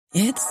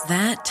It's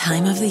that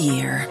time of the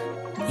year.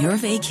 Your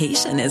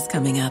vacation is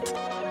coming up.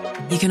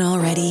 You can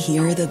already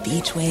hear the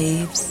beach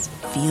waves,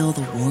 feel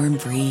the warm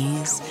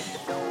breeze,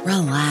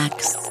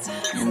 relax,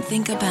 and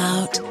think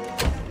about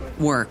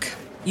work.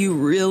 You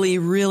really,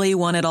 really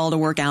want it all to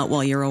work out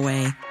while you're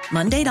away.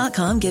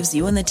 Monday.com gives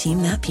you and the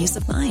team that peace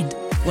of mind.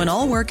 When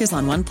all work is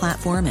on one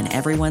platform and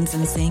everyone's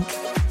in sync,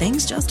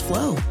 things just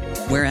flow.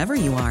 Wherever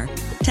you are,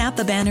 tap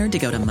the banner to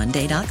go to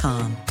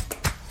Monday.com.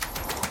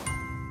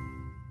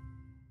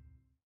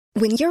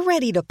 When you're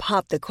ready to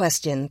pop the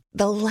question,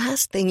 the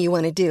last thing you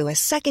want to do is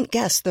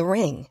second-guess the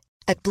ring.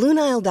 At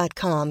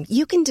BlueNile.com,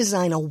 you can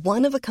design a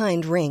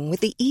one-of-a-kind ring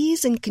with the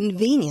ease and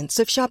convenience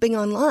of shopping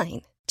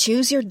online.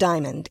 Choose your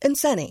diamond and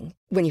setting.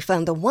 When you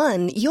find the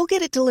one, you'll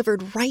get it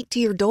delivered right to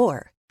your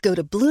door. Go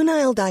to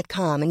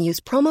BlueNile.com and use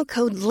promo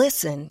code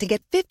LISTEN to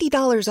get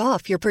 $50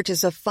 off your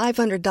purchase of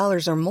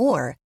 $500 or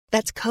more.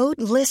 That's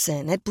code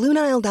LISTEN at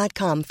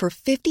BlueNile.com for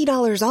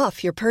 $50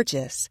 off your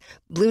purchase.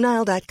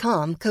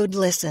 BlueNile.com, code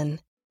LISTEN.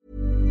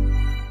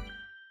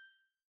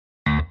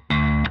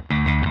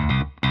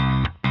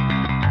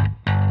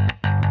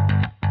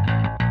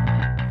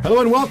 Hello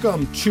and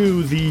welcome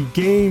to the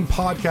Game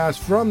Podcast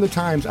from the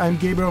Times. I'm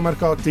Gabriel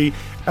Marcotti,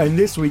 and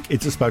this week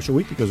it's a special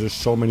week because there's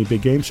so many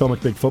big games, so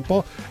much big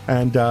football,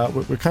 and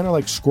we're kind of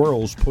like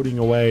squirrels putting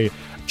away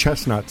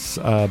chestnuts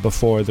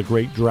before the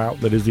great drought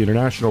that is the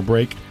international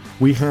break.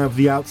 We have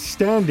the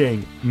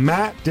outstanding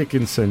Matt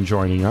Dickinson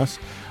joining us,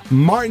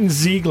 Martin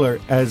Ziegler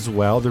as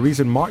well. The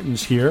reason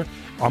Martin's here,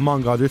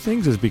 among other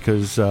things, is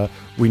because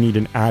we need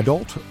an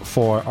adult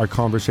for our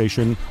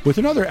conversation with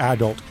another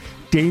adult,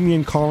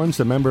 Damien Collins,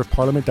 the Member of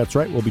Parliament. That's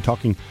right, we'll be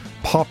talking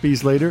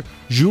poppies later.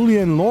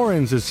 Julian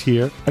Lawrence is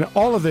here, and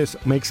all of this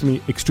makes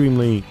me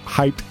extremely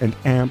hyped and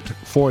amped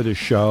for this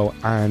show,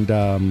 and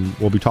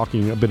we'll be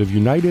talking a bit of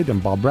United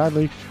and Bob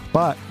Bradley,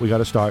 but we got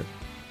to start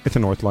at the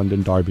North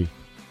London Derby.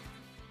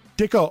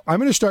 Dicko, I'm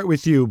going to start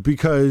with you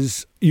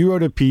because you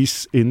wrote a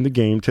piece in the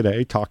Game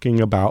today talking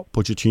about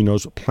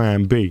Pochettino's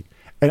Plan B.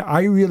 And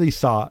I really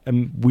thought,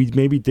 and we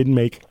maybe didn't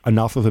make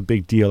enough of a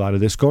big deal out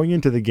of this. Going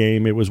into the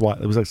game, it was like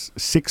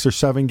 6 or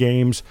 7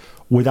 games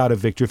without a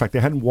victory. In fact,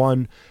 they hadn't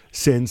won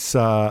since since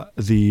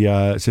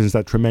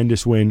that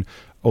tremendous win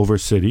over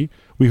City.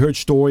 We heard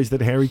stories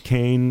that Harry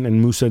Kane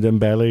and Moussa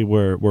Dembele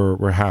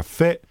were half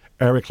fit.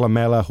 Eric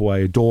Lamela, who I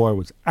adore,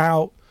 was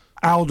out.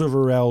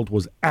 Alderweireld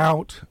was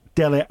out.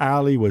 Dele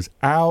Alli was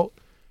out.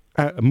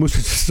 Moussa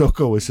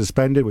Sissoko was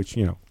suspended, which,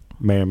 you know,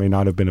 may or may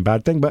not have been a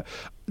bad thing. But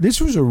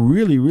this was a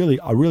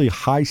really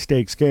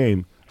high-stakes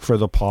game for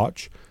the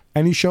Poch,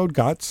 and he showed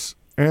guts,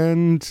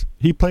 and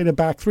he played a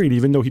back three. And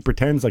even though he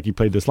pretends like he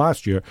played this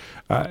last year,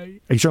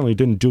 he certainly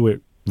didn't do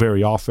it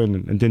very often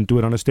and didn't do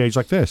it on a stage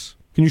like this.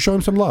 Can you show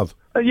him some love?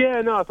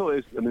 Yeah, no, I thought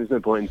it was, there's no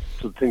point in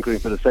sort of tinkering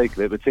for the sake of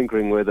it, but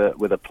tinkering with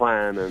a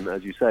plan and,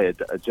 as you say,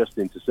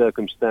 adjusting to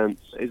circumstance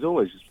is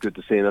always good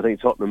to see. And I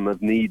think Tottenham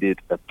have needed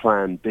a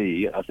plan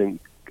B. I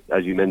think,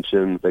 as you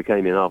mentioned, they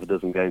came in half a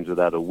dozen games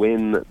without a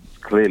win.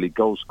 Clearly,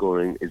 goal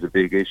scoring is a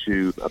big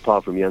issue.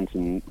 Apart from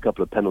Janssen, a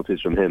couple of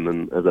penalties from him,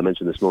 and as I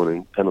mentioned this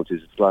morning,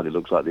 penalties slightly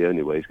looks like the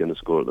only way he's going to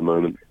score at the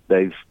moment.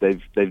 They've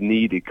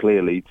needed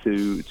clearly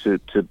to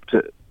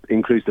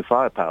increase the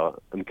firepower,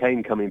 and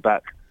Kane coming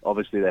back,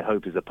 obviously they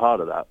hope is a part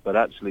of that. But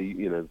actually,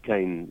 you know,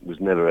 Kane was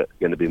never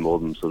going to be more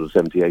than sort of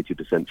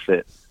 70-80%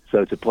 fit.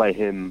 So to play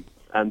him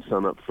and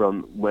Son up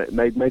front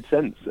made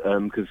sense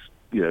because.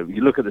 You know,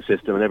 you look at the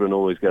system and everyone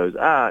always goes,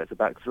 it's a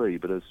back three.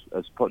 But as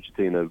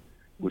Pochettino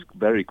was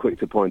very quick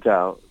to point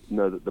out,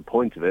 that the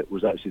point of it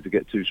was actually to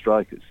get 2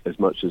 strikers as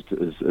much as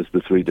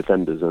the 3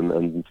 defenders.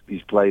 And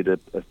he's played a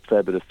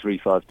fair bit of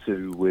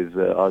 3-5-2 with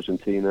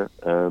Argentina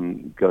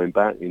going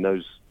back. He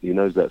knows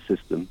that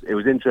system. It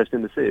was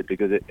interesting to see it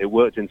because it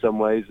worked in some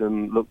ways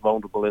and looked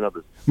vulnerable in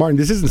others. Martin,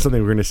 this isn't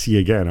something we're going to see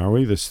again, are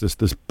we? This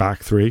back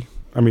three?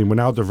 I mean, when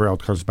Alderweireld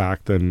comes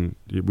back, then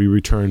we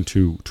return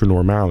to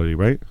normality,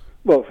 right?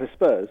 Well, for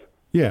Spurs?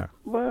 Yeah.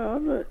 Well,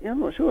 I'm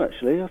not sure,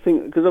 actually. I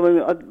think, because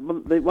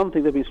one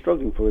thing they've been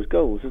struggling for is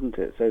goals, isn't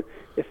it? So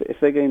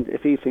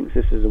if he thinks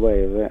this is a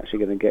way of actually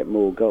going to get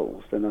more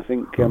goals, then I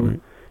think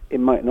it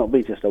might not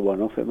be just a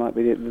one-off. It might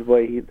be the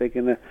way they're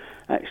going to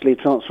actually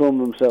transform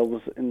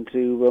themselves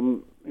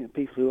into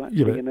people who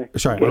actually going to...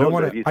 Sorry, I don't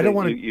want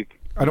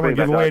to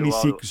give away any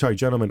secrets. Sorry,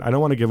 gentlemen, I don't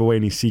want to give away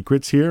any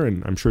secrets here,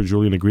 and I'm sure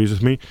Julian agrees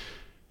with me.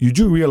 You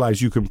do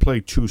realize you can play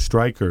 2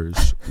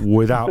 strikers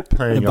without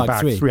playing a back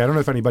three. I don't know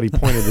if anybody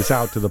pointed this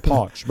out to the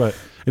Poch, but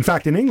in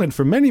fact, in England,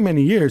 for many,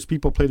 many years,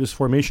 people play this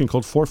formation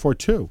called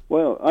 4-4-2.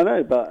 Well, I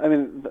know, but I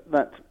mean,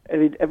 that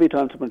every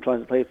time someone tries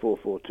to play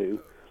 4-4-2,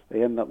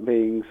 they end up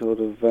being sort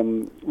of,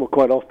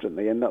 quite often,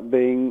 they end up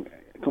being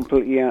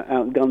completely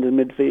outgunned in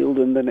midfield,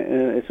 and then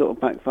it sort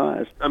of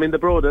backfires. I mean, the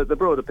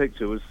broader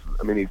picture was,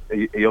 I mean,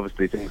 he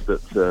obviously thinks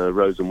that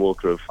Rose and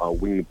Walker are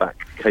wing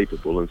back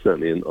capable, and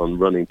certainly on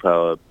running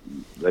power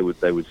they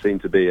would seem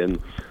to be.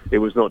 And it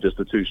was not just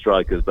the 2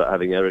 strikers, but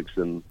having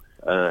Eriksen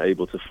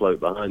able to float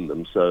behind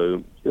them.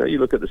 So you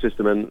look at the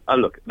system, and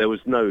look, there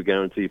was no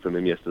guarantee from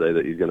him yesterday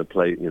that he's going to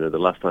play. The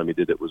last time he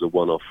did it was a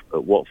one-off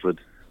at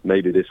Watford.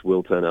 maybe this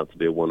will turn out to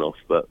be a one-off.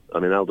 But, I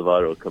mean,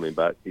 Alderweireld coming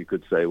back, you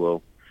could say,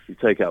 well, you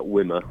take out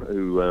Wimmer,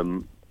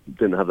 who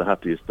didn't have the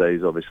happiest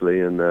days, obviously,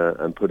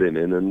 and put him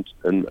in,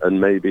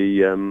 and maybe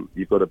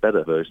you've got a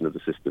better version of the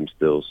system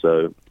still.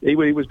 So he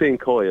was being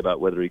coy about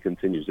whether he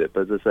continues it.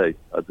 But as I say,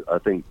 I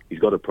think he's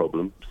got a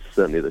problem,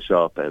 certainly at the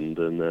sharp end,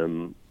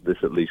 and this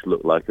at least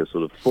looked like a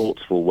sort of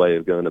thoughtful way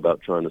of going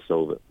about trying to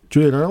solve it.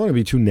 Julian, I don't want to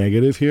be too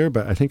negative here,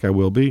 but I think I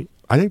will be.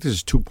 I think this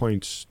is 2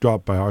 points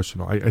dropped by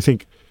Arsenal. I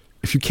think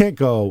if you can't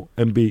go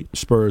and beat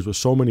Spurs with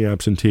so many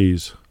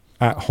absentees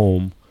at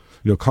home,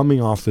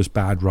 coming off this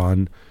bad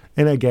run,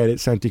 and I get it,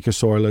 Santi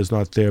Cazorla is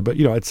not there, but,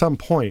 at some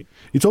point,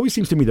 it always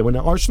seems to me that when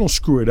Arsenal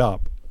screw it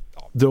up,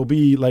 there'll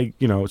be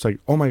it's like,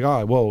 oh my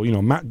God, well,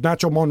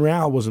 Nacho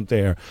Monreal wasn't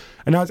there.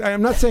 And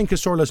I'm not saying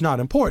Cazorla's not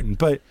important,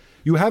 but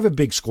you have a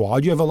big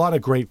squad, you have a lot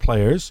of great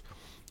players.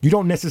 You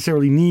don't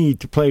necessarily need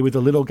to play with a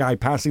little guy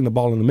passing the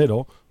ball in the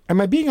middle. Am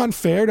I being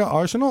unfair to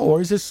Arsenal,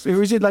 or is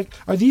it like,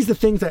 are these the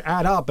things that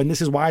add up, and this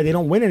is why they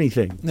don't win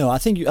anything? No, I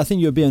think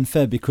you're being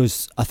unfair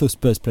because I thought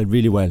Spurs played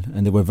really well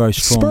and they were very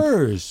strong.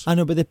 Spurs. I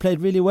know, but they played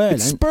really well.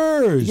 It's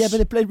Spurs. Yeah, but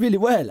they played really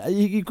well.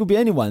 It could be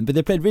anyone, but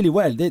they played really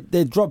well.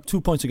 They dropped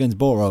 2 points against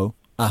Borough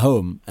at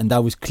home, and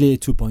that was clear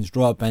 2 points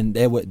drop, and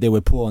they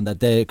were poor on that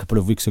day a couple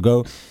of weeks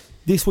ago.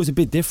 This was a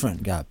bit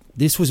different, Gab.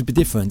 This was a bit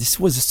different. This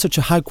was such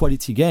a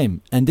high-quality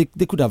game, and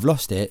they could have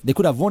lost it. They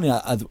could have won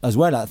it as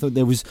well. I thought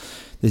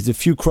there's a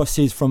few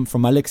crosses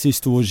from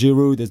Alexis towards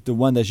Giroud. There's the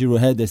one that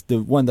Giroud had. There's the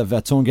one that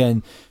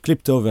Vertonghen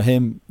clipped over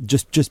him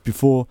just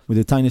before with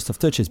the tiniest of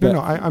touches. But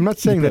I'm not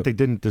saying that they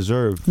didn't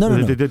deserve. No.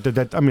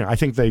 I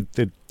think a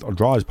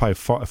draw is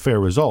probably a fair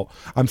result.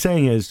 I'm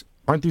saying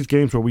aren't these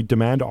games where we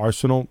demand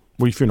Arsenal?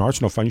 Well, if you're an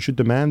Arsenal fan, you should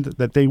demand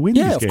that they win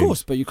these games. Yeah, of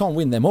course, but you can't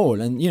win them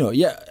all. And,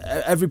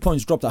 every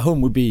point dropped at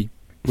home would be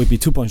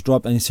 2 points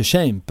dropped, and it's a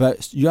shame.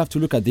 But you have to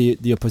look at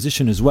the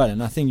opposition as well,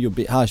 and I think you're a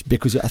bit harsh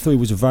because I thought it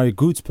was a very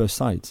good Spurs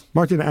side.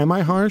 Martin, am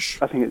I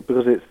harsh? I think it's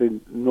because it's the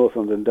North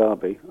London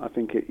derby. I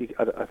think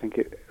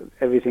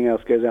everything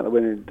else goes out the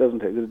window,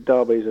 doesn't it? The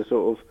derbies are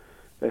sort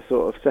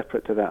of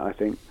separate to that. I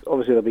think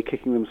obviously they'll be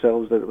kicking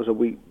themselves that it was a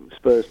weak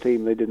Spurs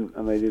team. They didn't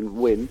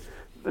win.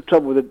 The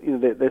trouble with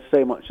it, there's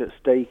so much at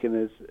stake,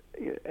 and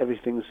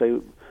everything's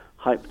so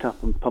hyped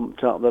up and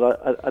pumped up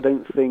that I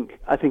don't think.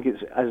 I think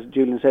it's, as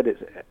Julian said,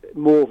 it's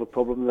more of a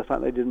problem than the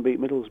fact they didn't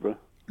beat Middlesbrough.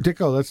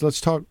 Dicko, let's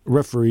talk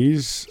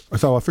referees.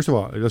 So first of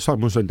all, let's talk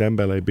Moussa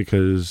Dembele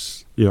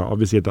because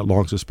obviously had that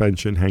long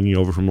suspension hanging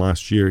over from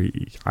last year.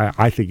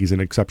 I think he's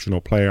an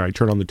exceptional player. I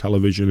turn on the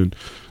television and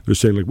they're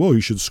saying like, "Whoa,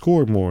 he should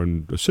score more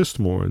and assist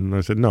more," and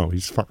I said, "No,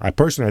 he's fine." I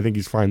think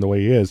he's fine the way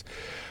he is,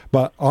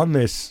 but on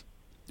this.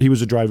 He was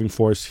a driving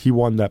force. He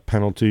won that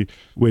penalty,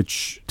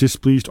 which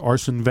displeased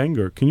Arsene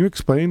Wenger. Can you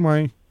explain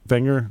why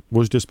Wenger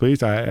was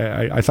displeased?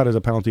 I thought it was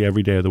a penalty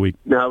every day of the week.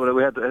 No, well,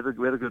 we had a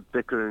good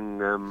bickering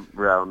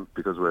round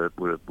because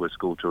we're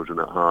school children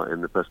at heart in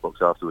the press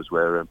box afterwards,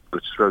 where we're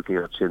stroking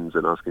our chins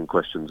and asking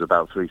questions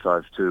about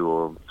 3-5-2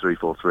 or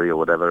 3-4-3 or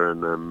whatever,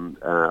 and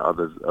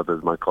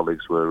others, my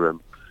colleagues were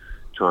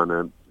trying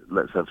to.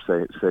 Let's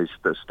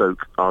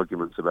stoke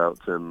arguments about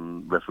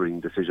refereeing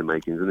decision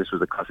makings, and this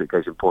was a classic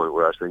case in point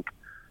where I think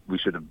we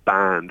should have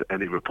banned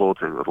any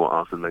reporting of what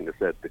Arsene Wenger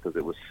said because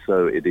it was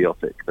so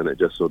idiotic, and it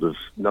just sort of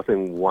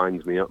nothing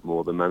winds me up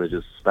more than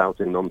managers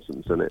spouting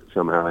nonsense and it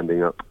somehow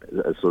ending up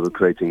as sort of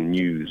creating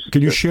news.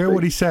 Can you share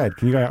what he said?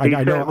 Can you?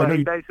 I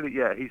know. Basically,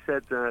 yeah, he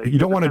said. You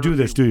don't want to do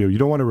this, do you? You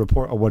don't want to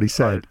report on what he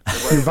said.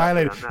 Right. You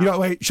violated.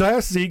 Wait. Shall I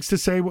ask Zeeks to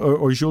say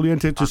or Julian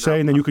to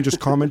say, and then you can just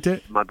comment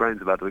it? My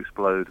brain's about to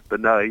explode.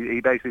 But no, he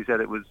basically said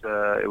it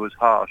was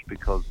harsh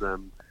because the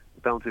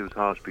penalty was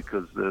harsh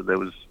because there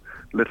was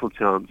little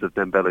chance of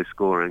Dembele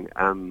scoring,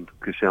 and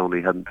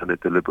Koscielny hadn't done it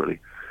deliberately,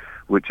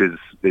 which is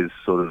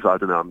sort of, I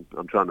don't know,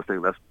 I'm trying to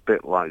think, that's a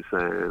bit like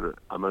saying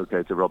I'm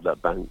okay to rob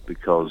that bank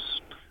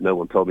because no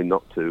one told me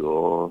not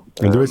to,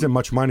 and there isn't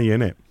much money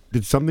in it.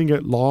 Did something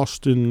get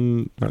lost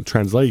in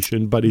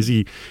translation? But is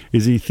he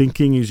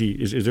thinking?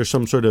 Is there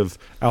some sort of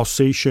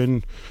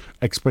Alsatian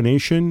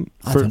explanation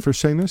for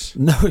saying this?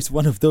 No, it's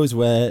one of those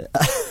where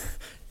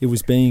it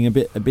was being a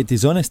bit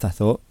dishonest, I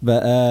thought.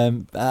 But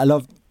I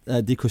loved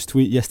Diko's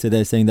tweet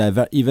yesterday saying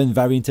that even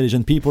very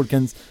intelligent people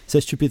can say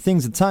stupid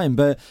things at the time.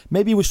 But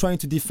maybe he was trying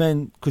to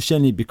defend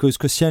Koscielny because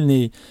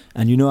Koscielny,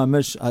 and you know how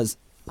much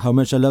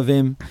I love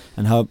him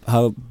and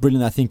how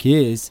brilliant I think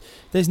he is.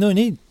 There's no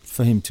need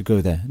for him to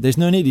go there. There's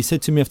no need. He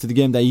said to me after the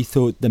game that he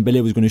thought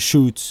Dembele was going to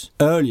shoot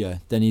earlier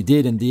than he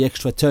did, and the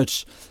extra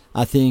touch,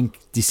 I think,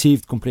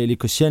 deceived completely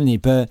Koscielny.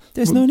 But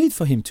there's no need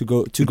for him to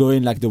go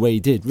in like the way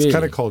he did. Really. It's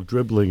kind of called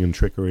dribbling and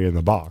trickery in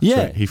the box.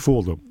 Yeah, right? He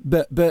fooled him.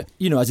 But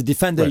as a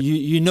defender, right.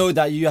 you know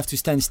that you have to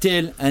stand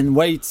still and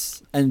wait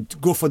and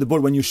go for the ball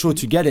when you're sure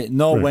to get it,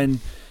 not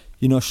when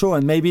you're not sure.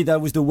 And maybe that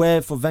was the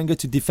way for Wenger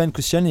to defend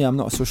Koscielny. I'm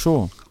not so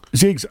sure.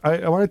 Ziggs,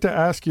 I wanted to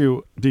ask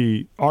you,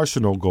 the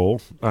Arsenal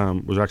goal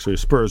was actually a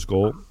Spurs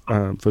goal.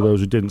 For those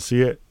who didn't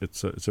see it,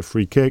 it's a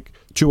free kick.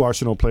 Two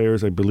Arsenal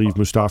players, I believe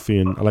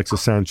Mustafi and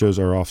Alexis Sanchez,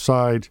 are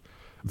offside.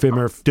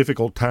 Wimmer,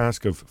 difficult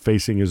task of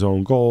facing his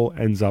own goal,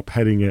 ends up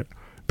heading it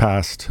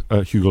past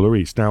Hugo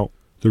Lloris. Now,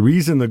 the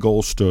reason the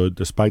goal stood,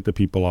 despite the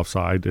people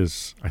offside,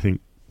 is, I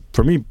think,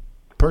 for me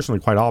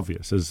personally, quite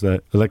obvious, is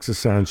that Alexis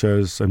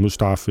Sanchez and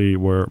Mustafi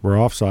were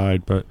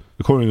offside, but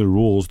according to the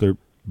rules, they're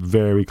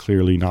very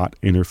clearly not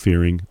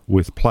interfering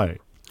with play.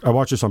 I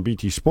watched this on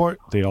BT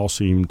Sport. They all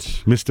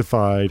seemed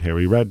mystified.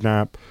 Harry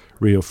Redknapp,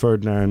 Rio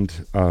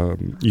Ferdinand,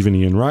 even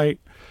Ian Wright.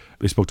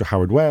 They spoke to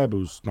Howard Webb,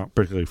 who's not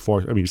particularly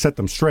he set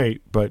them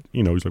straight, but,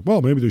 he's like,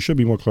 well, maybe there should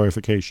be more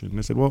clarification. And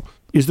I said, well,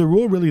 is the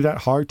rule really that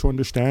hard to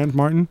understand,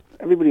 Martin?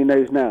 Everybody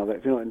knows now that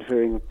if you're not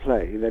interfering with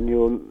play, then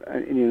you're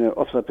in an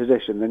offside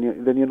position, then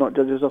you're not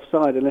judged as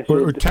offside unless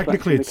you're or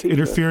technically it's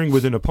interfering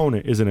with an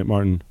opponent, isn't it,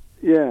 Martin?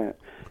 Yeah.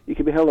 You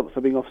can be held up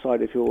for being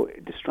offside if you're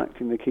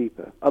distracting the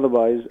keeper.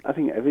 Otherwise, I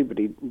think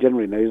everybody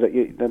generally knows that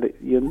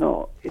you're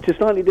not. It's a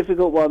slightly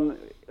difficult one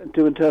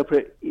to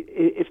interpret.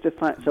 If the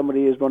fact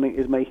somebody is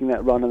making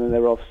that run and then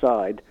they're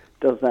offside,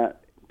 does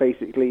that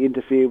basically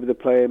interfere with the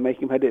player and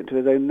make him head it into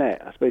his own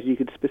net? I suppose you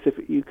could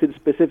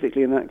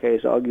specifically in that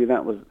case argue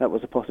that was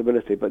a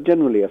possibility. But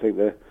generally, I think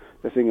the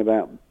thing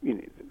about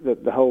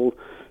the whole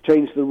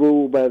change the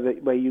rule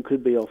where you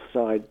could be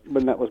offside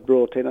when that was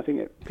brought in, I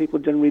think people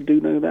generally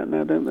do know that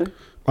now, don't they?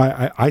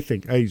 I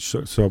think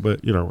but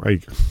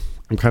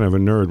I'm kind of a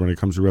nerd when it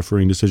comes to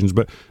refereeing decisions.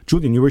 But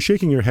Julian, you were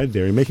shaking your head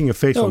there and making a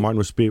face when Martin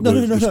was speaking.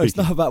 No. It's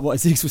not about what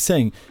Ziggs was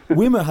saying.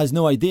 Wimmer has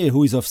no idea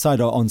who is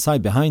offside or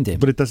onside behind him.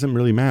 But it doesn't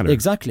really matter.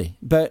 Exactly.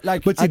 But this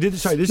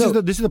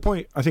is the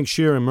point I think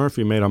Shearer and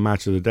Murphy made on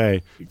Match of the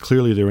Day.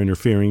 Clearly, they're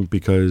interfering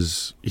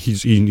because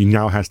he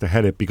now has to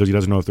head it because he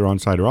doesn't know if they're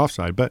onside or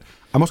offside. But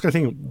I'm also kind of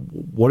thinking,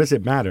 what does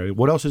it matter?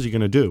 What else is he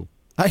going to do?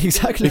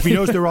 Exactly. If he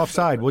knows they're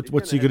offside,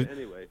 what's he going to?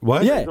 Anyway.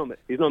 What? Yeah.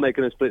 He's not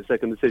making a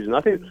split-second decision.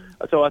 I think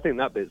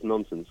that bit's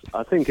nonsense.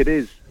 I think it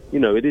is.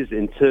 It is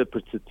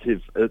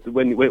interpretative.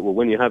 When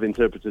you have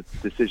interpretive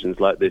decisions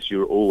like this,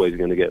 you're always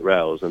going to get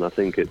rows. And I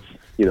think it's.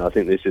 I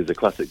think this is a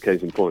classic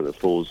case in point that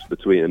falls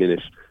between. I mean,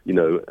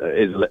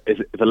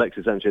 if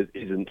Alexis Sanchez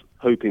isn't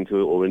hoping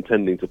to or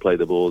intending to play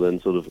the ball, then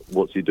sort of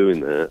what's he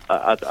doing there?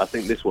 I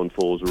think this one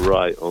falls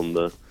right on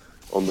the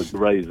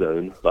grey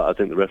zone. But I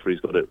think the referee's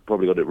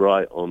probably got it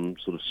right on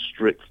sort of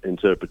strict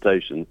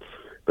interpretation.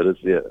 But as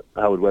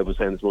Howard Webb was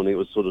saying this morning, it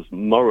was sort of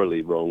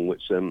morally wrong,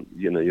 which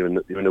you're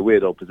in a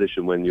weird old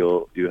position when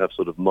you have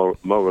sort of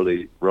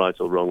morally right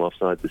or wrong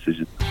offside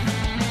decisions.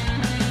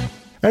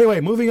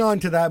 Anyway, moving on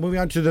to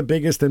the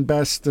biggest and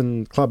best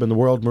club in the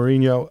world,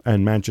 Mourinho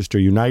and Manchester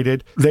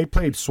United. They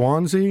played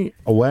Swansea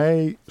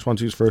away.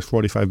 Swansea's first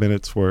 45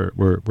 minutes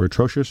were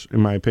atrocious,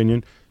 in my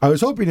opinion. I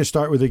was hoping to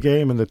start with the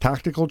game and the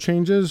tactical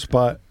changes,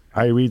 but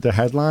I read the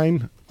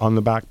headline on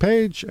the back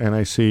page, and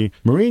I see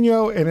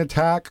Mourinho in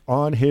attack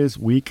on his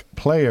weak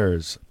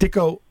players.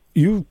 Dicko,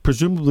 you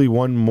presumably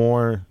won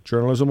more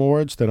journalism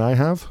awards than I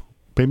have.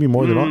 Maybe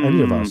more than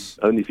any of us.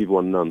 Only if you've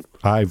won none.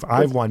 I've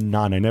won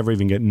none. I never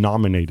even get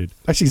nominated.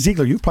 Actually,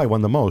 Ziegler, you've probably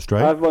won the most,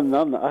 right? I've won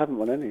none. I haven't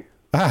won any.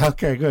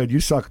 Okay, good. You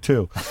suck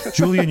too.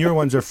 Julian, your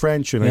ones are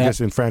French, and I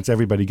guess in France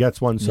everybody gets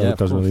one, so it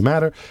doesn't really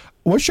matter.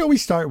 What shall we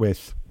start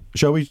with?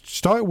 Shall we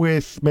start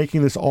with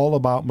making this all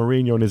about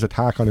Mourinho and his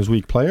attack on his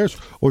weak players,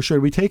 or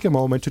should we take a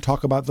moment to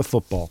talk about the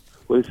football?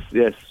 Well,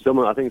 yes.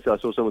 I think I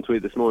saw someone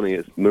tweet this morning.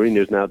 It's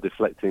Mourinho's now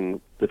deflecting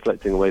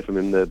away from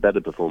him the better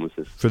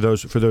performances. For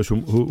those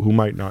who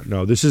might not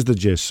know, this is the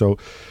gist. So,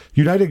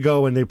 United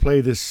go and they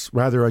play this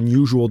rather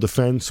unusual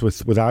defense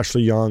with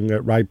Ashley Young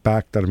at right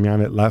back,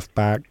 Darmian at left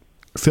back,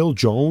 Phil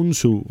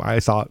Jones, who I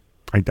thought.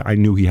 I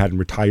knew he hadn't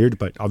retired,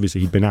 but obviously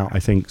he'd been out, I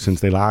think,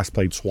 since they last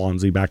played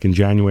Swansea back in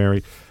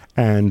January.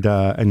 And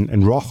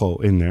Rojo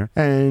in there.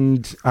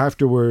 And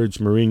afterwards,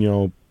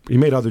 Mourinho, he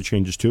made other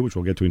changes too, which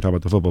we'll get to when we talk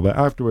about the football. But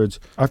afterwards,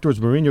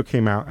 Mourinho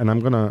came out, and I'm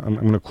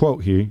gonna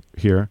quote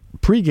here.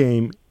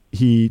 Pre-game,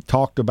 he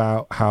talked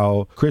about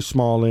how Chris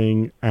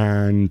Smalling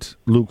and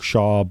Luke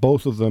Shaw,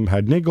 both of them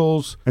had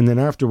niggles, and then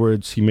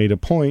afterwards he made a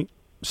point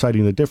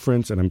citing the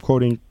difference, and I'm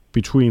quoting,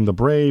 between the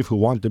brave who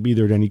want to be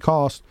there at any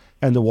cost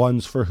and the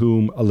ones for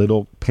whom a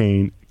little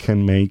pain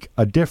can make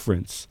a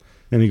difference.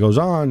 And he goes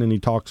on and he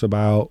talks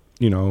about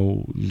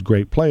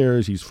great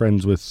players. He's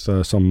friends with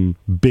some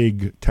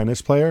big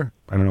tennis player.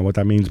 I don't know what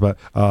that means, but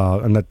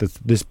and that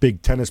this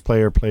big tennis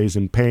player plays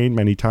in pain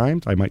many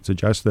times. I might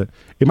suggest that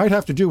it might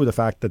have to do with the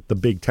fact that the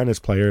big tennis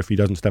player, if he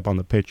doesn't step on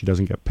the pitch, he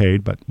doesn't get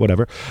paid, but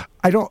whatever.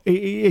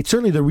 It's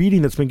certainly the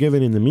reading that's been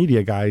given in the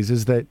media, guys,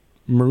 is that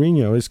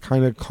Mourinho is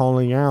kind of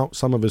calling out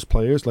some of his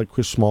players, like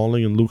Chris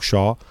Smalling and Luke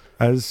Shaw,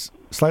 as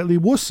slightly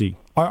wussy.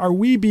 Are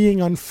we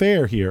being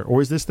unfair here,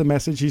 or is this the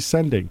message he's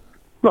sending?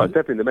 No, it's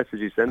definitely the message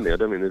he's sending. I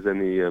don't think there's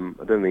any.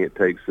 I don't think it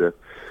takes a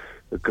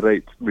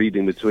great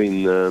reading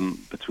between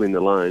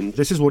the lines.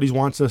 This is what he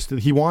wants us to.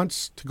 He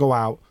wants to go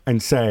out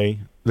and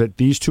say that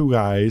these two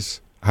guys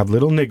have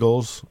little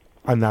niggles,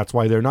 and that's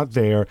why they're not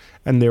there,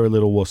 and they're a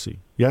little wussy.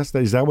 Yes,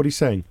 is that what he's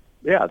saying?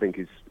 Yeah, I think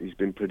he's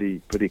been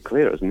pretty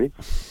clear, hasn't he?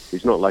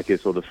 He's not like a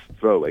sort of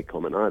throwaway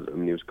comment either. I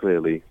mean, it was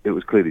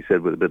clearly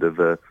said with a bit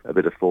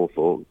of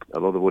forethought. A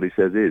lot of what he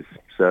says is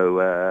so.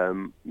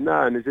 And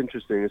it's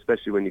interesting,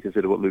 especially when you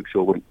consider what Luke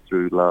Shaw went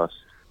through last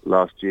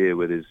last year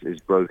with his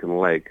broken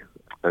leg.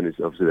 And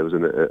obviously there was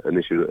an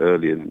issue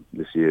earlier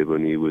this year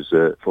when he was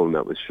falling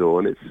out with Shaw.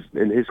 And it's,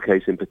 in his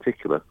case in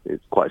particular,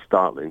 it's quite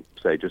startling,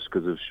 say, just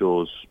because of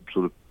Shaw's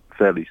sort of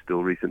fairly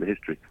still recent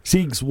history.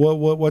 Siegs,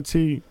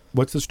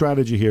 what's the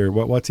strategy here?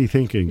 What's he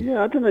thinking?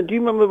 Yeah, I don't know. Do you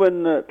remember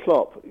when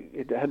Klopp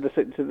had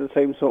the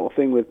same sort of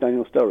thing with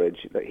Daniel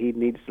Sturridge, that he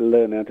needs to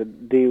learn how to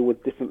deal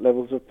with different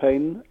levels of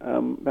pain?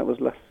 That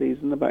was last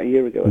season, about a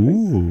year ago, I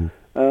think.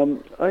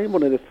 I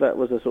wondered if that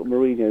was a sort of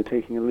Mourinho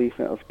taking a leaf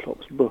out of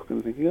Klopp's book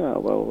and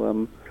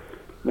thinking,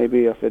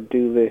 maybe if I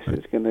do this,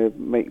 it's going to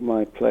make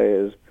my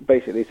players...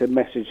 Basically, it's a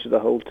message to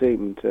the whole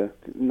team to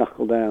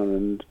knuckle down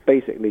and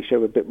basically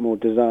show a bit more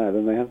desire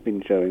than they have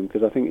been showing,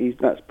 because I think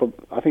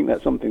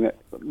that's something that...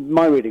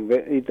 My reading of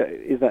it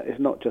is that it's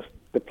not just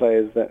the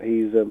players that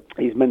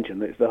he's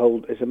mentioned,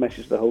 it's a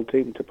message to the whole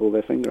team to pull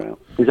their finger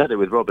out. He had it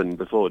with Robin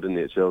before, didn't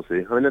he, at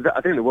Chelsea? I mean,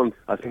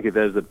 I think if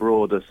there's a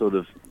broader sort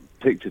of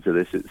picture to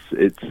this,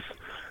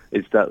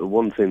 it's that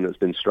one thing that's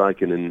been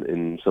striking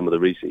in some of the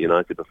recent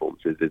United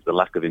performances is the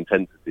lack of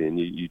intensity, and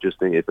you just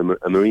think if a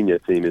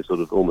Mourinho team is sort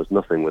of almost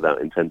nothing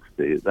without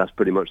intensity, that's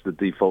pretty much the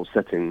default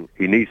setting.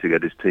 He needs to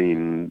get his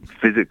team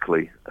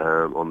physically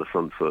on the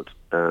front foot,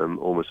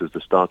 almost as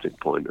the starting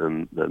point,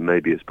 and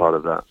maybe it's part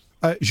of that.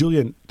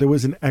 Julien, there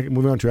was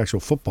moving on to actual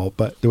football,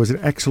 but there was an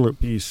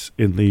excellent piece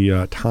in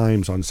the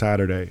Times on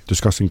Saturday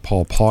discussing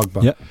Paul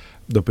Pogba. Yep.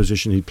 The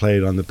position he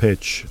played on the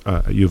pitch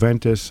at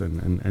Juventus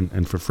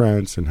and for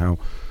France, and how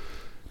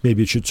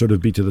maybe it should sort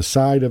of be to the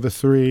side of a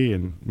three,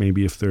 and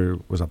maybe if there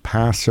was a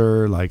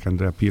passer like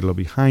Andrea Pirlo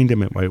behind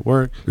him, it might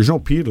work. There's no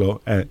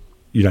Pirlo at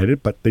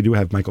United, but they do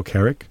have Michael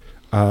Carrick,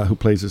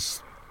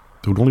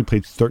 who'd only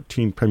played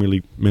 13 Premier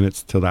League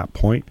minutes to that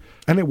point,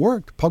 and it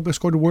worked. Pogba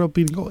scored a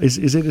world-beating goal. Is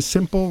it as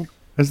simple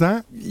as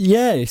that?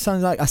 Yeah, it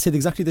sounds like I said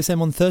exactly the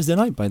same on Thursday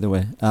night, by the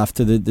way,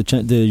 after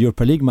the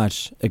Europa League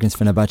match against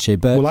Fenerbahce.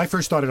 But I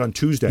first started on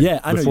Tuesday. Yeah,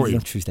 I know you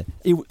on Tuesday.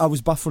 I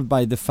was baffled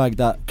by the fact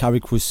that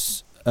Carrick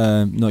was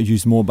not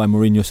used more by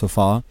Mourinho so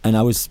far, and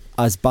I was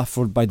as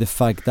baffled by the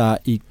fact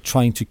that he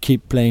trying to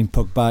keep playing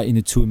Pogba in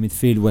the two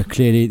midfield where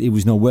clearly it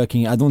was not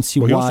working. I don't see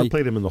why. He also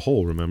played him in the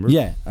hole, remember?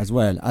 Yeah, as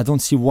well. I don't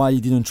see why he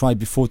didn't try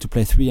before to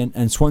play three,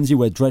 and Swansea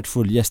were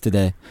dreadful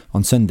yesterday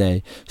on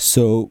Sunday,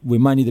 so we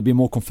might need a bit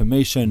more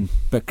confirmation,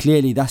 but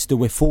clearly that's the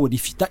way forward.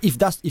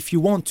 If you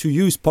want to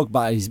use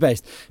Pogba at his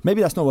best,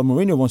 maybe that's not what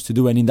Mourinho wants to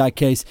do, and in that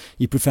case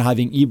he prefer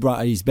having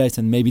Ibra at his best,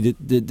 and maybe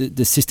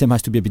the system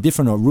has to be a bit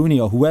different, or Rooney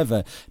or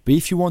whoever. But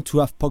if you want to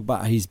have Pogba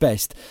at his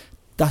best,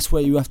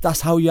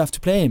 that's how you have to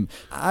play him.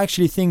 I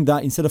actually think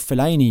that instead of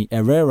Fellaini,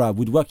 Herrera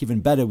would work even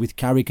better with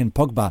Carrick and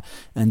Pogba,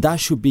 and that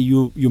should be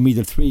your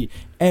middle three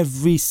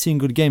every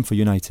single game for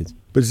United.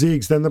 But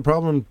Ziegs, then the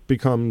problem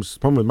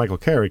with Michael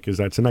Carrick is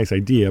that it's a nice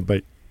idea,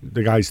 but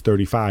the guy's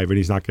 35 and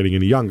he's not getting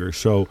any younger,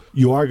 so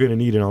you are going to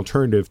need an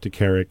alternative to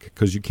Carrick,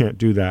 because you can't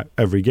do that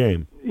every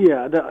game.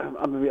 Yeah,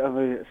 I'm a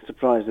bit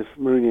surprised if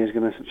Mourinho is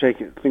going to shake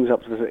things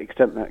up to the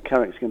extent that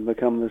Carrick's going to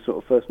become the sort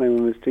of first name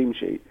on his team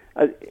sheet.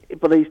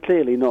 But he's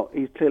clearly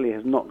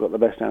has not got the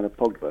best out of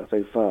Pogba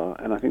so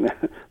far, and I think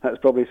that's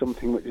probably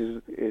something which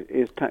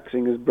is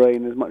taxing his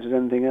brain as much as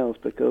anything else,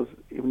 because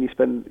when you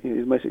spend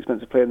his most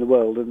expensive player in the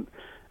world, and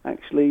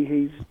actually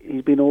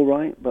he's been all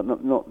right, but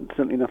not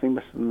certainly nothing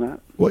better than that.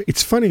 Well,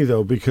 it's funny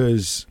though,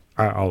 because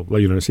I'll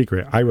let you know a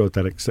secret. I wrote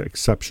that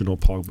exceptional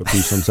Pogba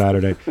piece on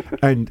Saturday,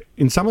 and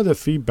in some of the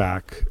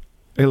feedback,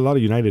 a lot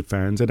of United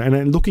fans,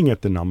 and looking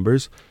at the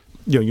numbers,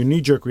 your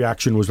knee-jerk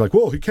reaction was like,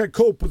 "Whoa, he can't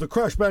cope with the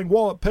crash-bang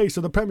wallop pace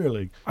of the Premier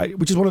League,"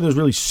 which is one of those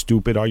really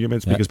stupid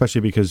arguments, especially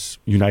because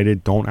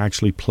United don't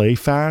actually play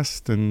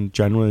fast, and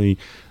generally,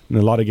 in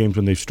a lot of games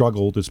when they've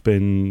struggled, it's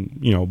been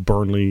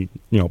Burnley,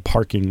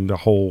 parking the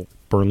whole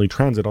Burnley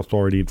Transit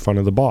Authority in front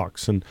of the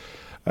box, and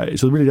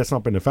so really that's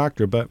not been a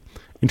factor. But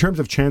in terms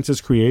of chances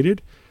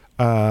created,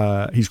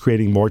 he's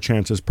creating more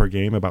chances per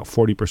game, about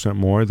 40%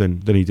 more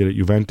than he did at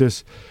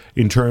Juventus.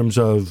 In terms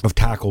of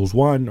tackles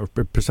won, or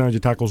percentage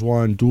of tackles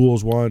won,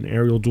 duels won,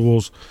 aerial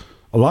duels,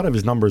 a lot of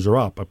his numbers are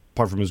up,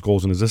 apart from his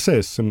goals and his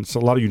assists. And so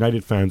a lot of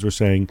United fans were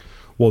saying,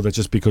 well, that's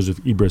just because of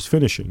Ibra's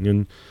finishing.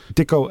 And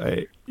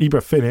Dicko,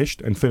 Ibra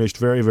finished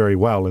very, very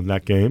well in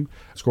that game,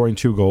 scoring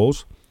 2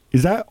 goals.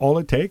 Is that all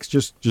it takes?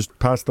 Just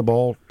pass the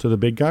ball to the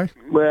big guy?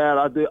 Well,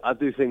 I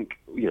do think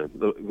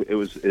it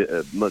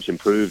was much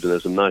improved, and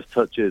there's some nice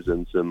touches,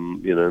 and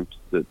some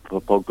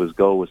Pogba's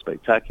goal was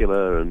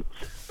spectacular,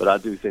 but I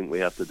do think we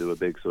have to do a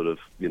big sort of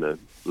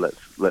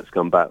let's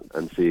come back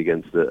and see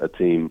against a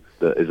team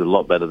that is a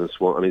lot better than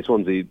Swansea. I mean,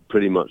 Swansea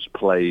pretty much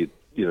played.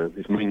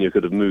 If Mourinho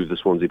could have moved the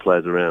Swansea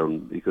players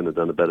around, he couldn't have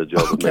done a better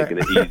job of making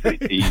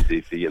it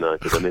easy for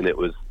United. I mean, it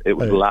was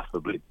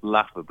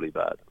laughably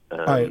bad.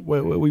 All right,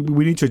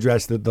 we need to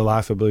address the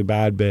laughably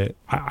bad bit.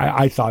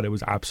 I thought it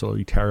was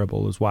absolutely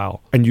terrible as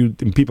well.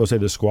 And people say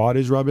the squad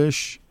is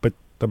rubbish, but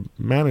the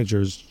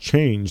managers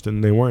changed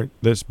and they weren't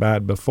this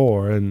bad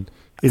before. And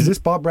is this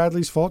Bob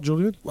Bradley's fault,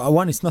 Julian?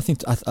 One, it's nothing.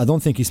 I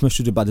don't think it's much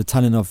to do about the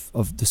talent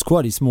of the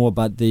squad. It's more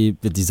about the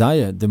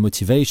desire, the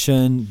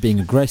motivation, being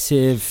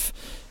aggressive.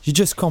 You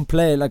just can't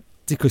play, like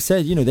Dicko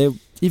said,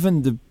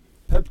 even the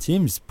pub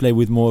teams play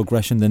with more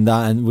aggression than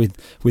that and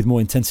with more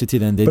intensity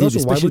than they did, also,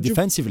 especially why would you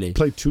defensively.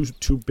 Play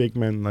two big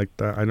men like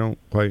that. I don't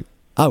quite.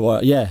 Oh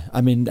well, yeah.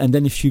 I mean, and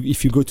then if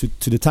you go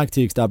to the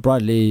tactics that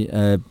Bradley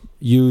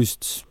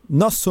used,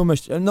 not so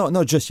much,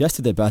 not just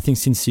yesterday, but I think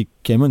since he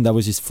came on, that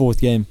was his fourth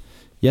game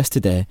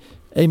yesterday.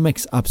 It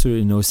makes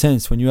absolutely no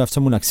sense when you have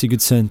someone like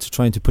Sigurdsson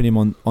trying to put him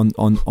on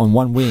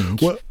one wing.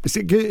 Well,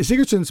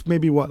 Sigurdsson's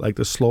maybe like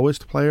the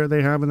slowest player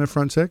they have in their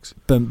front six,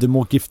 but the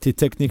more gifted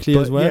technically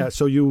as well. Yeah,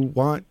 so you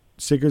want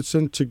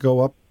Sigurdsson to go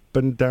up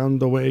and down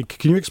the way.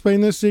 Can you explain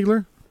this,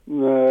 Ziegler?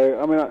 No,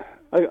 I mean,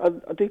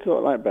 I do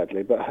quite like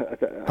Bradley, but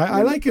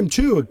I like him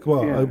too.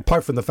 Well, yeah.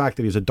 Apart from the fact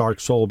that he's a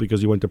dark soul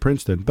because he went to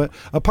Princeton, but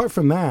apart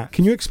from that,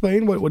 can you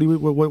explain what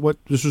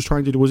this was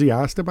trying to do? Was he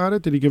asked about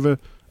it? Did he give a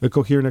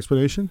coherent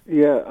explanation?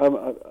 Yeah,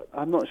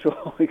 I'm not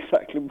sure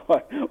exactly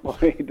why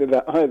he did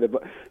that either.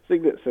 But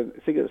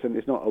Sigurdsson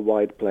is not a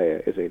wide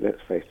player, is he? Let's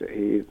face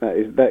it.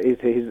 That is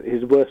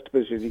his worst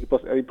position. He'd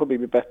probably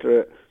be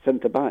better at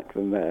centre back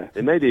than there.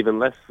 It made even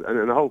less.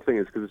 And the whole thing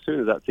is because as soon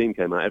as that team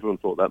came out, everyone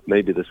thought that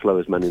maybe the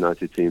slowest Man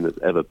United team that's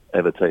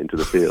ever taken to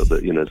the field.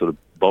 That sort of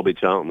Bobby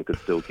Charlton could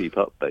still keep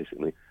up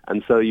basically.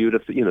 And so you would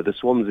have the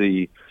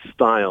Swansea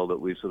style that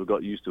we've sort of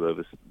got used to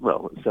over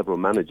several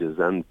managers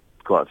and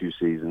quite a few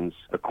seasons,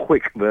 a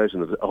quick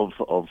version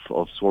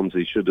of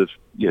Swansea should have,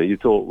 you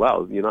thought,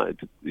 wow,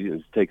 United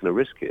has taken a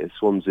risk here.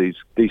 Swansea's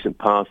decent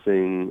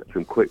passing,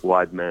 some quick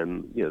wide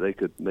men, they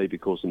could maybe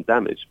cause some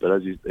damage.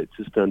 But it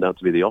just turned out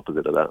to be the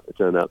opposite of that. It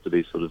turned out to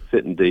be sort of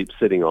sitting deep,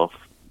 sitting off,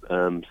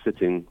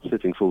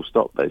 sitting full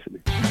stop,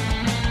 basically.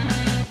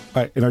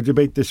 All right, in our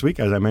debate this week,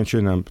 as I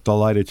mentioned, I'm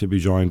delighted to be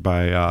joined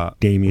by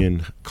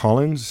Damien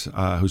Collins,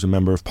 who's a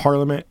member of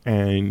Parliament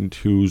and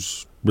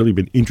who's really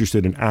been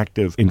interested and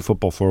active in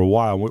football for a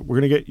while. We're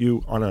going to get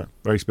you on a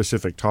very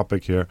specific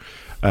topic here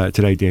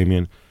today,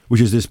 Damien,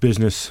 which is this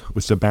business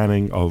with the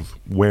banning of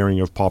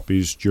wearing of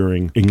poppies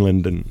during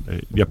England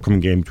and the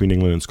upcoming game between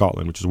England and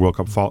Scotland, which is a World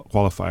Cup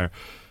qualifier.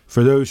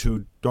 For those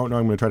who don't know,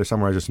 I'm going to try to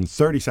summarize this in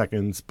 30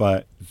 seconds,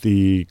 but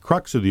the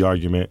crux of the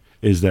argument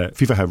is that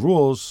FIFA have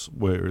rules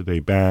where they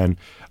ban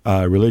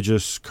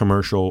religious,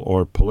 commercial,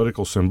 or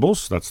political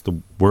symbols. That's the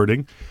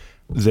wording.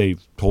 They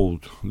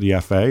told the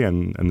FA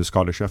and the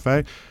Scottish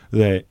FA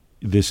that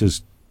this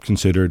is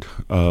considered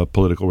a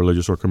political,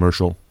 religious, or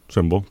commercial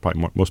symbol,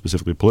 probably most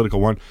specifically a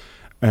political one,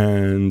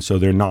 and so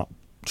they're not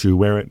to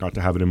wear it, not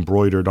to have it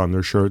embroidered on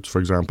their shirts, for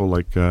example,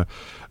 like the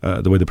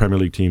way the Premier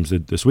League teams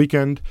did this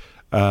weekend.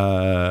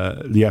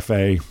 The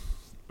FA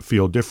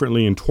feel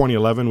differently. In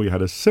 2011, we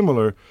had a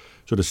similar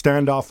sort of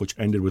standoff, which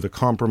ended with a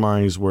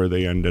compromise where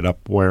they ended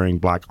up wearing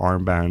black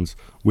armbands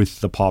with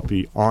the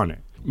poppy on it.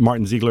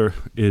 Martin Ziegler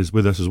is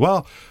with us as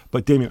well.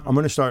 But Damien, I'm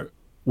going to start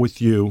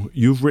with you.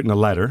 You've written a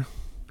letter.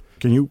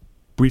 Can you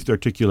briefly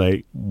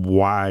articulate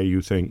why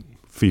you think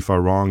FIFA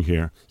are wrong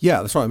here?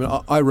 Yeah, that's right. I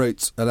mean, I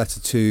wrote a letter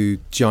to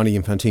Gianni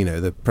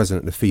Infantino, the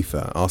president of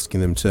FIFA,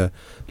 asking them to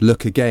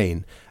look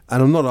again.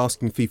 And I'm not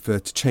asking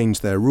FIFA to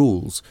change their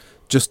rules,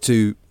 just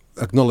to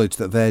acknowledge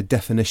that their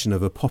definition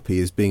of a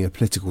poppy as being a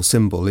political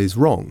symbol is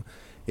wrong.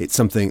 It's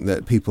something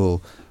that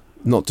people,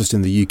 not just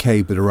in the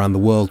UK, but around the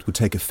world, would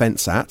take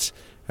offence at,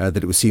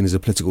 that it was seen as a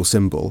political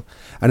symbol.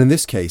 And in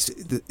this case,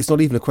 it's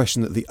not even a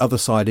question that the other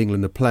side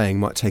England are playing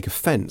might take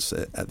offence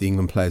at the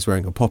England players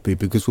wearing a poppy,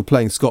 because we're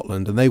playing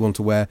Scotland and they want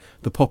to wear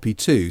the poppy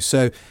too.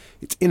 So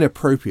it's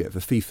inappropriate for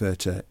FIFA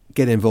to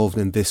get involved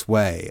in this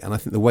way. And I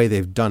think the way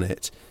they've done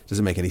it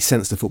doesn't make any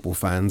sense to football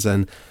fans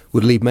and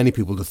would lead many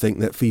people to think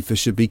that FIFA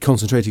should be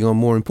concentrating on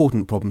more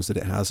important problems that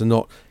it has and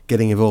not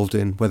getting involved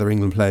in whether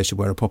England players should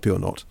wear a poppy or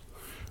not.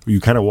 You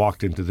kind of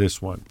walked into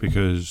this one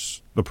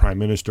because the Prime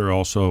Minister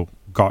also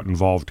got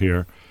involved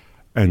here,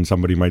 and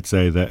somebody might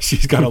say that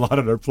she's got a lot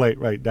on her plate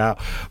right now.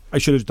 I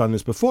should have done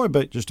this before,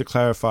 but just to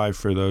clarify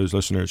for those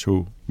listeners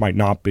who might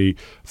not be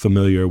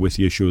familiar with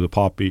the issue of the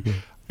poppy,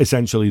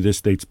 essentially this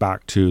dates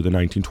back to the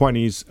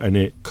 1920s, and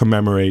it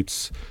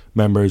commemorates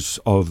members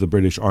of the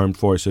British Armed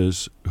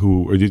Forces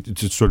who, or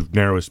it's sort of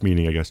narrowest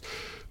meaning, I guess,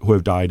 who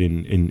have died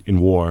in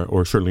war,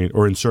 or certainly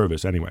or in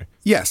service anyway.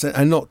 Yes,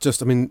 and not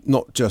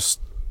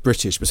just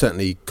British, but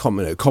certainly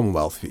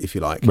Commonwealth, if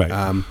you like,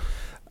 right.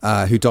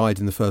 Who died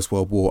in the First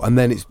World War. And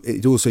then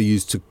it's also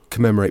used to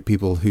commemorate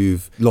people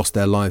who've lost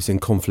their lives in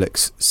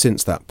conflicts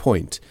since that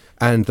point.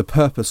 And the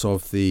purpose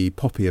of the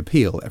Poppy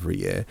Appeal every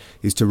year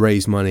is to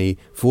raise money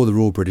for the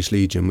Royal British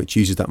Legion, which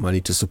uses that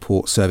money to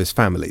support service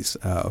families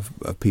of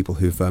people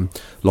who've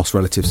lost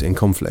relatives in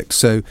conflict.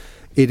 So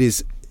it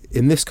is,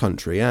 in this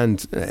country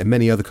and in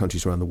many other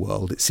countries around the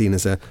world, it's seen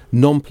as a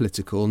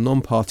non-political,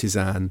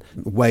 non-partisan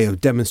way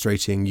of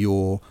demonstrating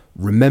your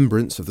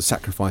remembrance of the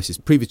sacrifices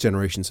previous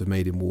generations have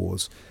made in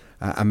wars,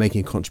 and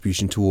making a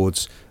contribution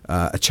towards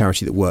a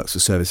charity that works for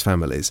service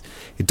families.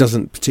 It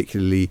doesn't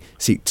particularly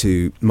seek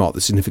to mark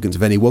the significance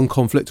of any one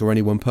conflict or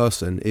any one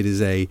person. It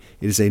is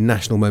a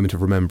national moment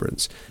of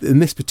remembrance. In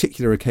this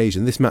particular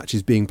occasion, this match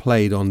is being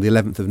played on the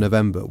 11th of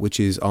November, which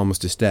is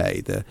Armistice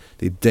Day,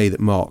 the day that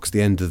marks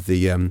the end of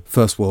the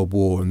First World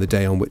War, and the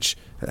day on which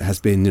has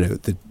been,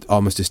 the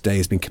Armistice Day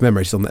has been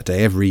commemorated on that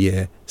day every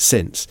year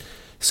since.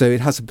 So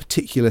it has a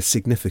particular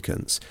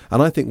significance.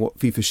 And I think what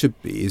FIFA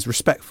should be is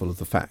respectful of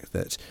the fact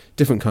that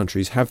different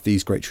countries have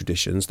these great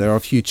traditions. There are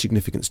huge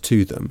significance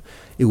to them.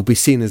 It will be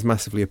seen as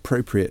massively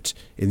appropriate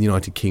in the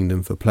United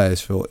Kingdom for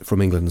players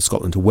from England and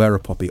Scotland to wear a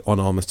poppy on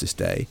Armistice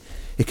Day.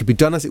 It could be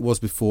done as it was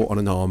before on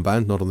an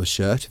armband, not on the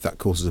shirt, if that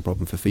causes a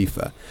problem for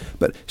FIFA.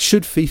 But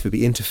should FIFA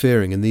be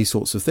interfering in these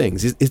sorts of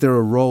things? Is there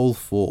a role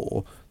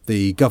for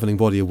the governing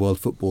body of world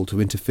football to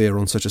interfere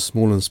on such a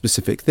small and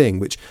specific thing,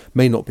 which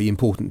may not be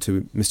important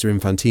to Mr.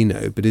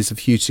 Infantino, but is of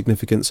huge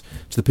significance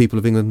to the people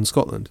of England and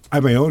Scotland? I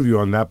have my own view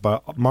on that,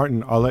 but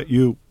Martin, I'll let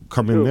you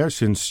come in there,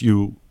 since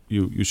you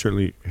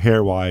certainly,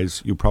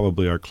 hair-wise, you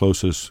probably are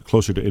closer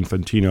to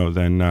Infantino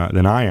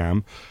than I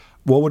am.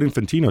 What would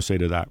Infantino say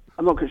to that?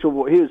 I'm not quite sure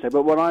what he would say,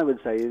 but what I would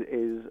say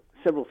is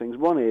several things.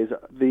 One is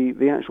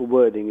the actual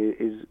wording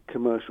is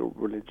commercial,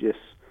 religious,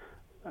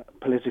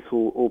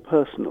 political or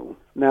personal.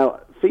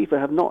 Now, FIFA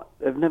have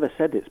never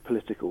said it's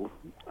political.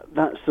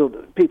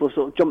 People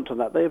sort of jumped on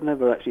that. They have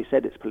never actually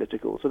said it's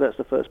political. So that's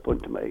the first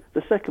point to make.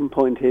 The second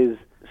point is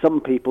some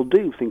people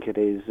do think it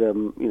is.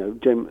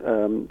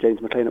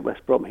 James McLean at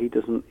West Brom, he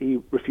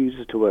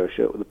refuses to wear a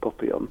shirt with a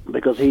poppy on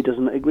because he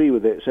doesn't agree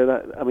with it. So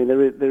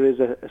there is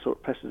a sort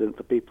of precedent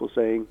for people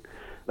saying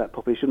that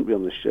poppy shouldn't be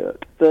on the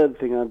shirt. Third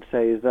thing I'd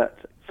say is that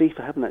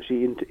FIFA haven't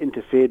actually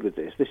interfered with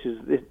this. This is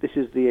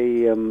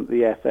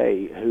the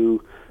FA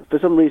who, for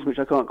some reason which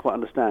I can't quite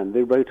understand,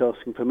 they wrote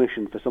asking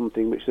permission for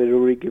something which they'd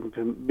already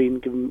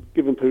been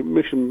given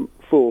permission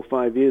for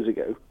 5 years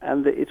ago,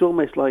 and it's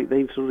almost like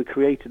they've sort of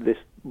created this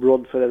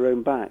rod for their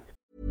own back.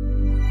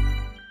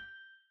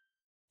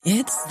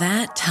 It's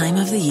that time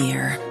of the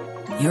year.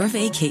 Your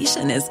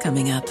vacation is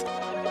coming up.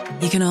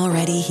 You can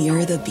already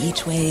hear the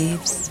beach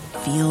waves,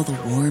 feel the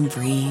warm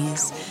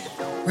breeze,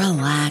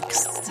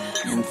 relax,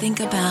 and think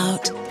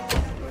about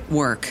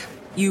work.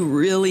 You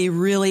really,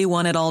 really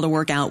want it all to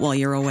work out while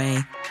you're away.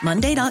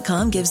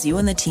 Monday.com gives you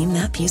and the team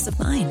that peace of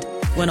mind.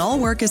 When all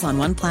work is on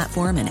one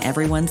platform and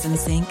everyone's in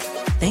sync,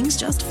 things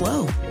just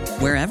flow.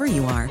 Wherever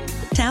you are,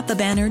 tap the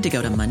banner to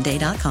go to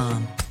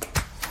Monday.com.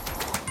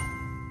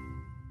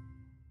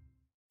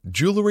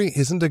 Jewelry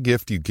isn't a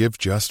gift you give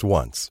just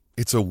once.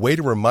 It's a way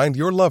to remind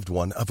your loved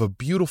one of a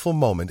beautiful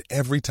moment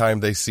every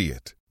time they see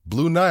it.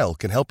 Blue Nile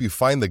can help you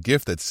find the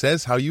gift that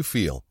says how you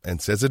feel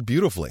and says it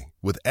beautifully,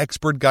 with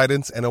expert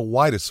guidance and a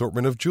wide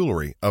assortment of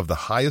jewelry of the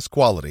highest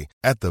quality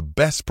at the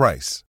best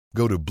price.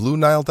 Go to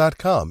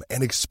BlueNile.com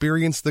and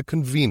experience the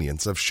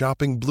convenience of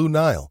shopping Blue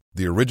Nile,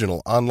 the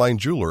original online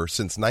jeweler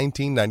since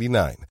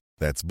 1999.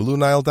 That's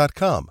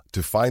BlueNile.com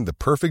to find the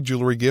perfect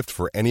jewelry gift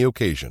for any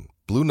occasion.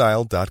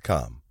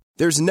 BlueNile.com.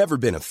 There's never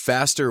been a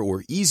faster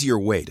or easier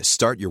way to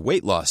start your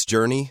weight loss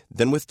journey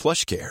than with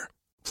PlushCare.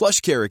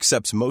 PlushCare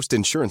accepts most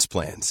insurance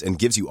plans and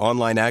gives you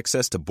online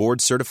access to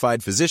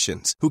board-certified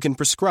physicians who can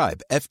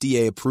prescribe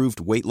FDA-approved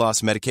weight loss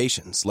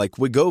medications like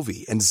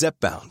Wegovy and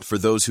Zepbound for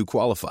those who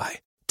qualify.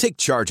 Take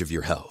charge of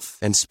your health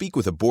and speak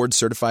with a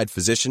board-certified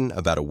physician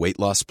about a weight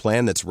loss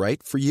plan that's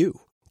right for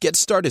you. Get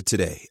started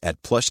today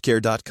at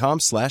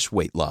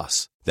plushcare.com/weight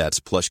loss.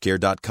 That's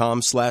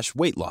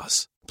plushcare.com/weight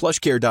loss.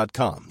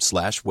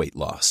 plushcare.com/weight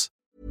loss.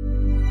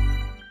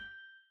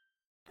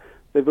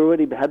 They've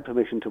already had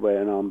permission to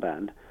wear an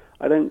armband.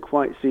 I don't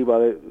quite see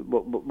why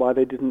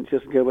they didn't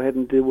just go ahead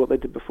and do what they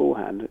did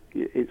beforehand.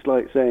 It's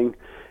like saying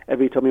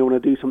every time you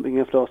want to do something you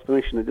have to ask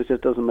permission. It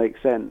just doesn't make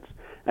sense.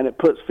 And it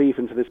puts FIFA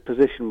into this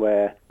position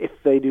where if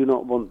they do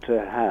not want to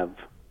have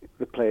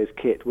the player's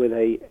kit with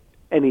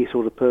any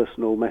sort of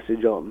personal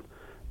message on,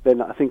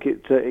 then I think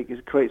it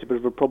creates a bit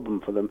of a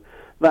problem for them.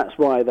 That's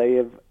why they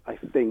have, I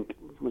think,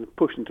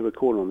 pushed into a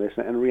corner on this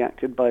and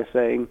reacted by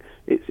saying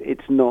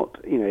it's not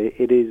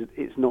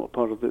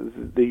part of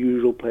the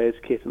usual player's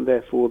kit, and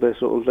therefore they're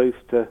sort of loath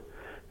to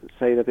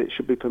say that it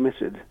should be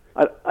permitted.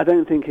 I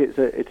don't think it's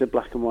a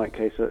black and white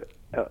case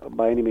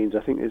by any means.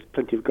 I think there's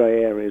plenty of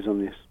grey areas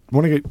on this. I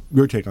want to get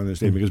your take on this,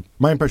 Dave, because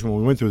my impression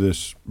when we went through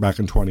this back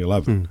in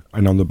 2011,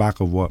 and on the back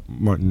of what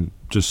Martin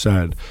just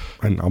said,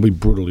 and I'll be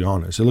brutally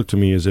honest, it looked to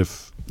me as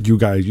if you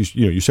guys,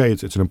 you say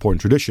it's an important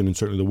tradition, and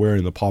certainly the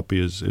wearing the poppy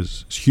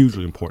is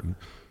hugely important.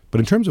 But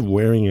in terms of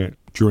wearing it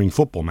during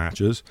football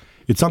matches,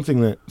 it's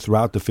something that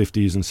throughout the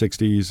 50s and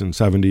 60s and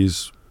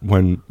 70s,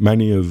 when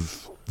many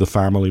of the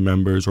family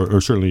members, or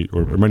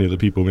many of the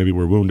people maybe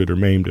were wounded or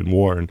maimed in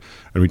war and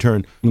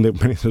returned, many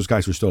of those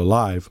guys were still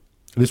alive,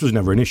 this was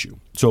never an issue.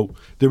 So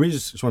there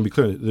is, just want to be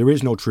clear, there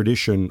is no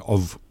tradition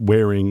of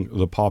wearing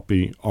the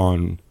poppy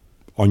on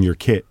your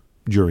kit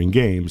during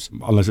games,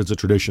 unless it's a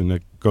tradition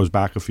that goes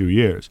back a few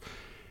years.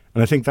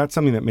 And I think that's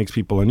something that makes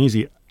people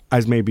uneasy.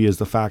 as maybe as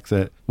the fact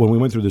that when we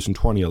went through this in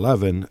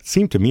 2011, it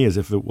seemed to me as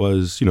if it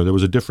was, there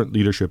was a different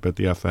leadership at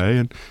the FA,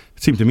 and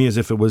it seemed to me as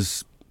if it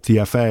was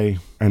the FA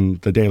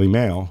and the Daily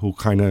Mail who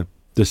kind of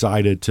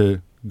decided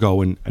to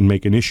go and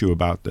make an issue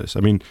about this. I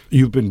mean,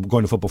 you've been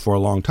going to football for a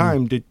long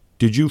time.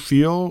 Did you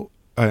feel,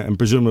 and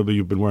presumably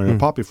you've been wearing a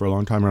poppy for a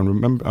long time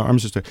around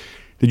Armistice Day,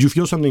 did you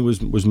feel something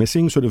was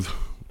missing sort of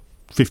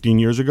 15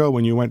 years ago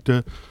when you went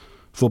to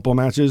football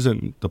matches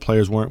and the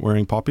players weren't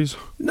wearing poppies?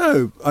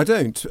 No, I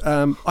don't.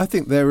 I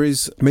think there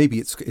is, maybe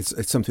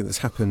it's something that's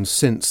happened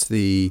since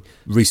the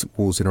recent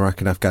wars in Iraq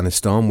and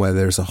Afghanistan, where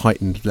there's a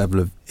heightened level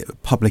of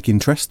public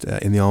interest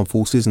in the armed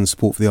forces and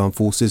support for the armed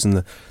forces,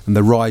 and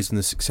the rise and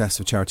the success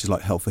of charities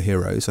like Help for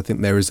Heroes. I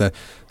think there is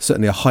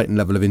certainly a heightened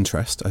level of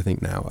interest, I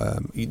think, now.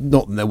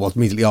 Not that there was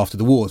immediately after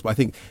the wars, but I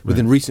think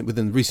within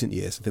recent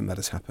years, I think that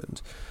has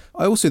happened.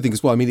 I also think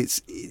as well, I mean,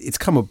 it's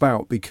come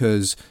about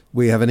because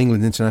we have an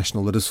England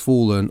international that has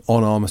fallen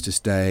on Armistice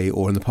Day,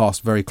 or in the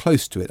past very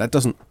close to it. That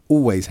doesn't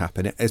always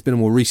happen. It's been a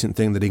more recent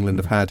thing that England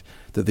have had,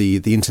 that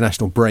the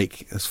international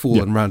break has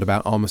fallen round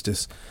about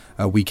Armistice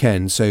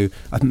weekend. So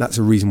I think that's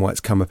a reason why it's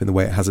come up in the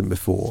way it hasn't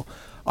before.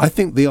 I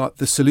think the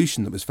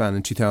solution that was found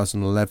in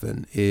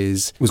 2011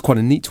 was quite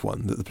a neat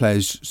one, that the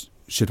players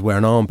should wear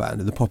an armband,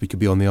 and the poppy could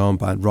be on the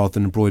armband rather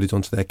than embroidered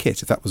onto their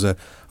kit, if that was a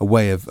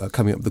way of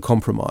coming up with a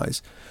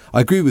compromise. I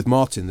agree with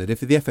Martin that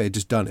if the FA had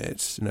just done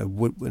it,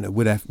 would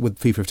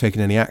FIFA have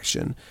taken any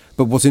action?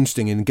 But what's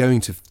interesting in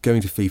going to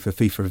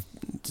FIFA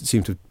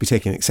seemed to be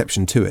taking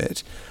exception to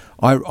it.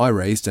 I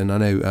raised, and I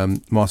know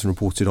Martin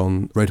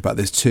wrote about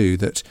this too,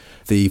 that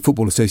the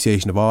Football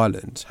Association of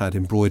Ireland had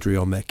embroidery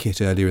on their kit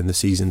earlier in the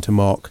season to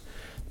mark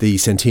the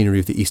centenary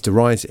of the Easter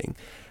Rising.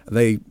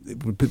 They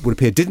would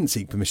appear didn't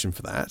seek permission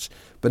for that,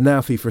 but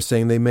now FIFA is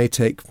saying they may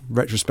take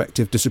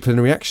retrospective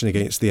disciplinary action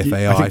against the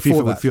FAI. I think FIFA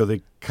for would feel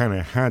they kind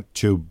of had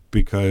to,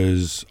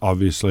 because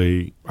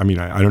obviously, I mean,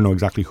 I don't know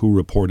exactly who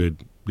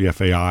reported the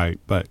FAI,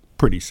 but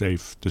pretty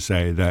safe to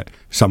say that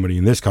somebody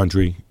in this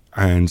country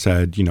and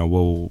said,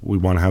 well, we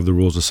want to have the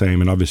rules the same,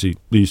 and obviously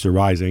the Easter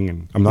Rising,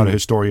 and I'm not a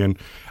historian,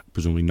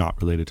 presumably not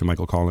related to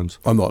Michael Collins.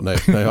 I'm not, no.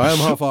 I am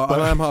half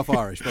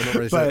Irish, but I'm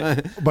not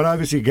really but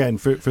obviously, again,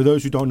 for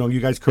those who don't know, you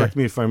guys correct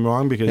me if I'm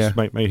wrong, because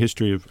my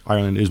history of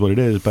Ireland is what it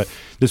is, but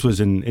this was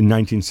in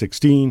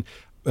 1916,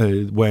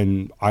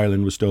 when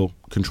Ireland was still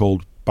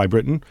controlled by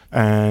Britain,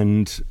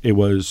 and it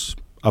was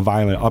a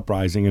violent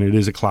uprising, and it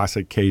is a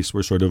classic case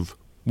where sort of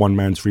one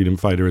man's freedom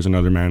fighter is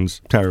another man's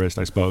terrorist,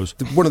 I suppose.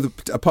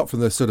 Apart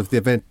from the sort of the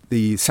event,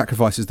 the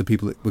sacrifices, the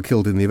people that were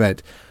killed in the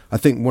event, I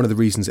think one of the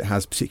reasons it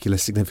has particular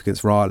significance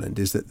for Ireland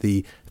is that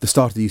the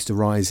start of the Easter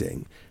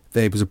Rising,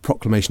 there was a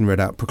proclamation read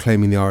out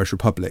proclaiming the Irish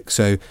Republic.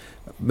 So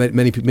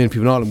many people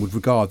in Ireland would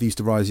regard the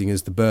Easter Rising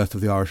as the birth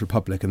of the Irish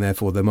Republic, and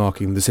therefore they're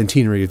marking the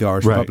centenary of the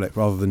Irish Republic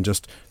rather than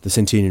just the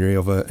centenary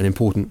of an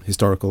important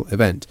historical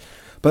event.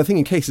 But I think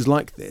in cases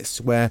like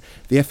this, where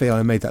the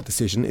FAI made that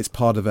decision, it's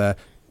part of a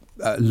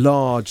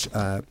large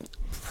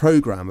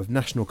programme of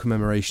national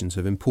commemorations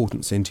of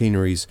important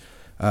centenaries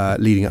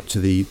leading up to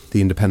the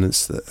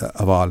independence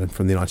of Ireland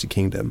from the United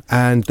Kingdom,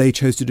 and they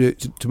chose to do it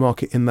to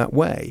mark it in that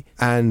way.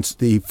 And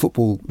the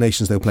football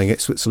nations they were playing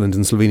against, Switzerland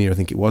and Slovenia, I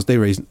think it was, they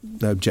raised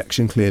no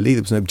objection. Clearly,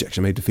 there was no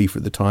objection made to FIFA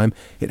at the time.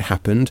 It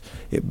happened,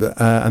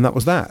 and that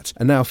was that.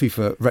 And now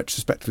FIFA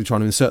retrospectively trying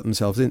to insert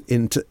themselves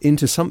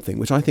into something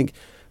which I think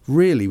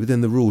really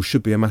within the rules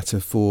should be a matter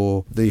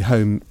for the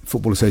home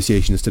football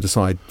associations to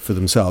decide for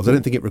themselves. I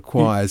don't think it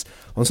requires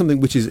on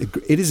something which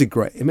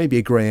it may be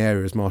a grey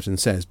area, as Martin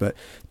says, but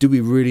do we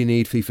really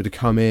need FIFA to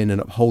come in and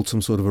uphold some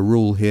sort of a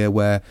rule here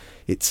where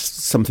it's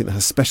something that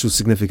has special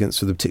significance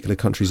for the particular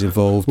countries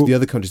involved? The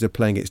other countries they're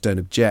playing against don't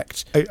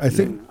object. I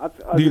think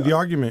the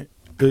argument,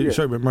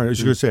 sorry, Martin, I was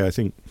just going to say, I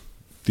think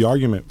the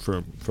argument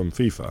from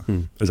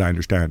FIFA, as I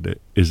understand it,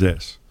 is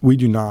this: we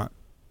do not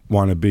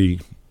want to be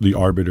the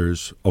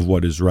arbiters of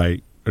what is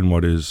right and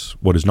what is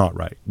not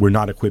right. We're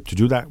not equipped to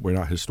do that. We're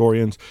not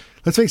historians.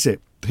 Let's face it,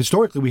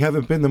 historically, we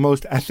haven't been the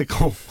most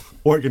ethical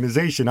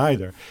organization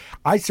either.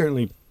 I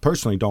certainly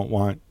personally don't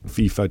want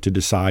FIFA to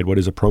decide what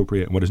is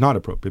appropriate and what is not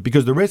appropriate,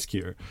 because the risk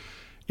here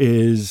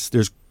is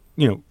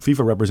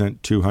FIFA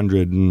represent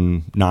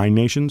 209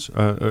 nations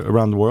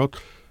around the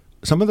world.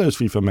 Some of those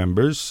FIFA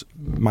members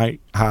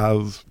might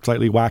have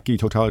slightly wacky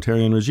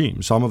totalitarian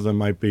regimes. Some of them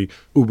might be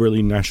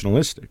uberly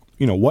nationalistic.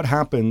 What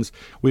happens,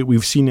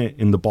 we've seen it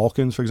in the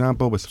Balkans, for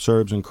example, with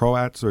Serbs and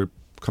Croats, or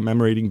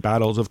commemorating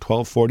battles of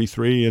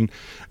 1243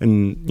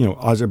 and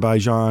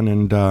Azerbaijan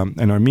and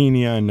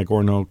Armenia and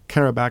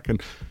Nagorno-Karabakh.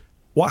 And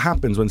what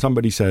happens when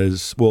somebody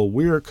says, well,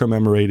 we're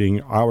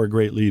commemorating our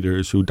great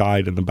leaders who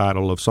died in the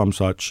battle of some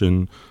such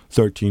in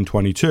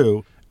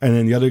 1322, and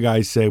then the other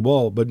guys say,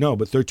 but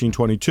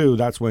 1322,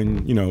 that's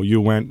when, you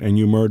went and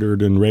you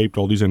murdered and raped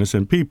all these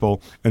innocent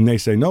people. And they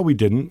say, no, we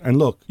didn't. And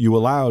look, you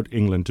allowed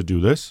England to do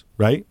this,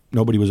 right?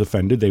 Nobody was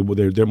offended.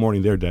 They're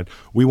mourning their dead.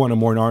 We want to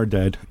mourn our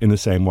dead in the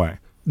same way.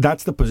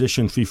 that's the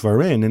position FIFA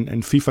are in,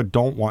 and FIFA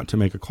don't want to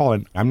make a call.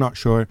 And I'm not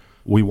sure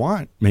we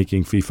want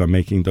FIFA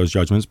making those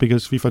judgments,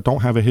 because FIFA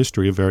don't have a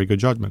history of very good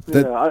judgment.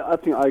 Yeah, I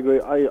think I agree.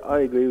 I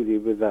agree with you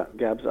with that,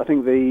 Gabs. I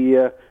think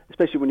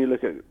especially when you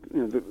look at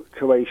the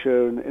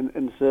Croatia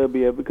and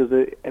Serbia, because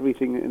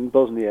everything in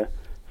Bosnia,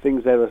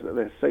 things there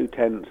they're so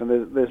tense, and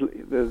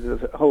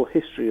there's a whole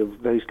history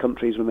of those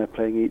countries when they're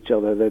playing each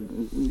other. They're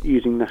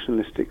using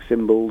nationalistic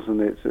symbols, and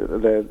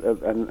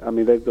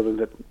they've got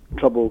into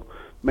trouble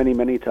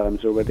many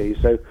times already.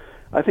 So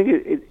I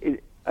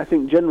think I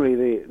think generally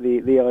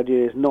the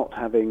idea is not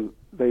having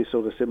those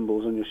sort of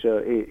symbols on your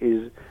shirt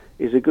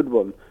is a good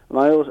one. And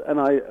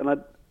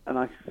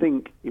I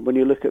think when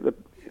you look at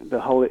the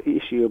whole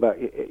issue about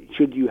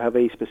should you have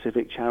a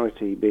specific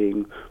charity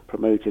being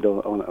promoted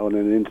on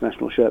an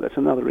international shirt, that's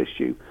another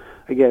issue.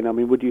 Again, I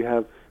mean, would you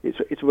have? It's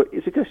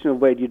a question of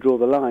where do you draw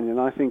the line, and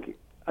I think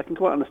I can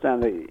quite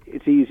understand that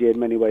it's easier in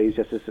many ways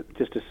just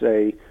to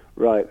say,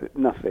 right,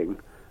 nothing.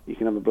 You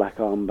can have a black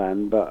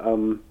armband, but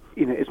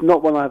it's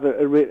not one I have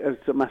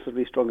a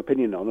massively strong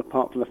opinion on,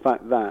 apart from the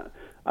fact that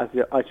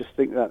I just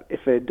think that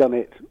if they'd done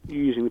it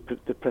using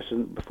the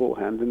precedent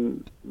beforehand,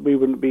 then we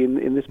wouldn't be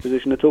in this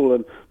position at all,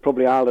 and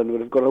probably Ireland would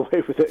have got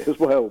away with it as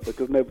well,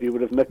 because nobody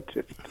would have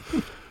noticed.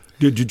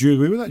 Did you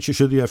agree with that?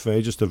 Should the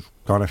FA just have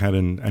gone ahead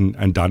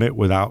and done it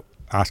without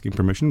asking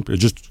permission?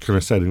 Just kind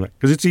of said,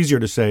 because it's easier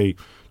to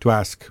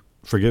ask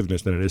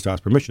forgiveness than it is to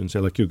ask permission.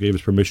 Say, like, you gave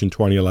us permission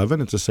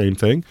 2011, it's the same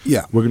thing.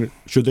 Yeah.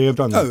 Should they have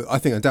done that? Oh, I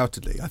think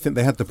undoubtedly. I think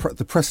they had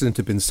the precedent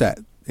had been set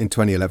in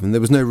 2011. There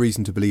was no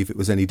reason to believe it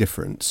was any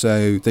different,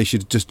 so they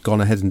should have just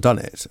gone ahead and done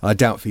it. I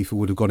doubt FIFA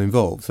would have got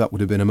involved. That would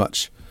have been a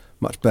much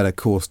better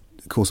course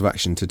of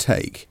action to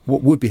take.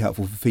 What would be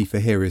helpful for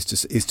FIFA here is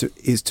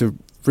to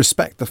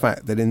respect the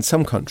fact that in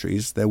some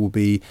countries there will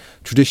be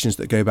traditions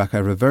that go back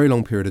over a very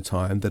long period of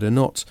time that are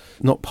not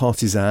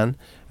partisan.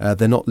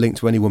 They're not linked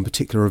to any one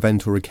particular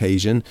event or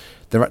occasion.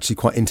 They're actually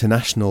quite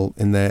international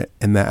in their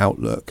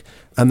outlook,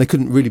 and they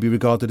couldn't really be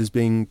regarded as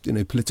being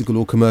political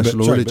or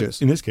commercial or religious.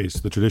 But in this case,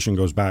 the tradition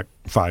goes back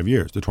 5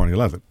 years to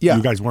 2011. Yeah.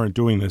 You guys weren't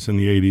doing this in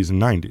the 80s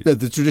and 90s. No,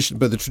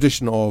 the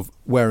tradition of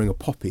wearing a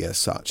poppy as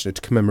such, to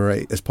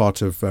commemorate as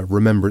part of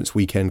Remembrance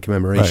Weekend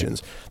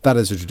commemorations, right. That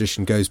as a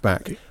tradition goes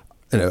back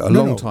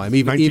long time.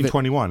 Even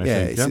 1921, I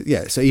think.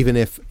 Yeah. So even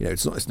if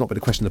it's not been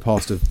a question in the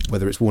past of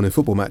whether it's worn in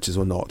football matches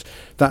or not,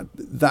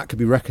 that could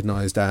be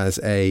recognised as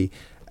a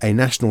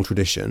national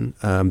tradition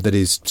that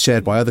is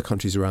shared by other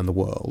countries around the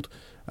world.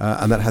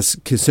 And that has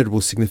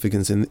considerable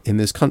significance in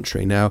this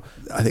country. Now,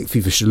 I think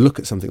FIFA should look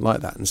at something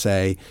like that and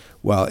say,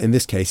 well, in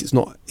this case, it's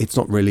not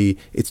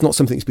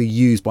something that's being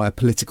used by a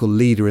political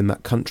leader in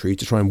that country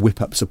to try and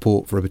whip up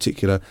support for a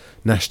particular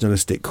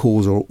nationalistic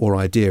cause or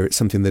idea. It's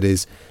something that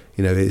is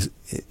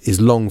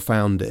long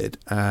founded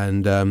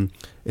and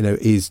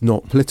is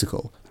not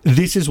political.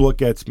 This is what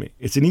gets me.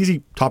 It's an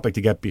easy topic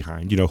to get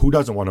behind. Who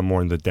doesn't want to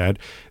mourn the dead?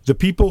 The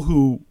people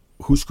who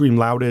scream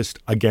loudest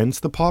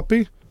against the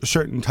poppy,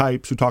 certain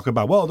types who talk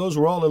about, well, those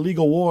were all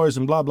illegal wars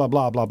and blah, blah,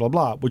 blah, blah, blah,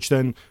 blah, which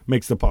then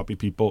makes the poppy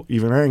people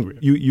even angrier.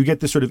 You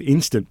get this sort of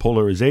instant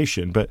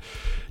polarization. But,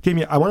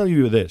 Damien, I want to leave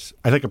you with this.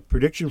 I'd like a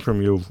prediction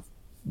from you of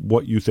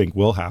what you think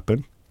will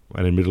happen.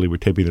 And admittedly, we're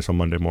taping this on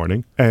Monday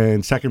morning.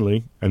 And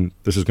secondly, and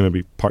this is going to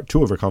be part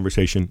 2 of our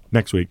conversation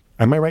next week,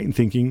 am I right in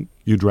thinking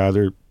you'd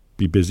rather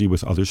be busy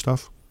with other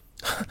stuff?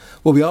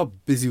 Well, we are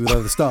busy with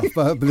other stuff,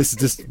 but this has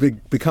just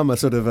become a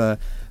sort of a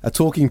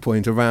talking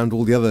point around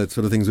all the other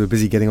sort of things we're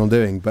busy getting on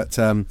doing. But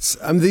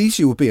the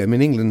issue will be,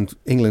 England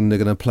are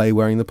going to play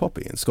wearing the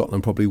poppy, and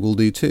Scotland probably will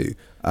do too. You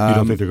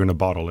don't think they're going to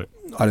bottle it?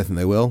 I don't think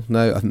they will.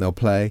 No, I think they'll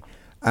play.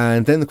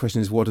 And then the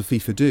question is, what does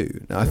FIFA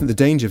do? Now, I think the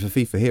danger for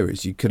FIFA here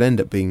is you could end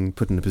up being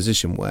put in a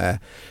position where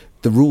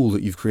the rule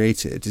that you've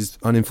created is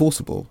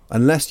unenforceable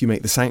unless you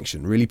make the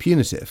sanction really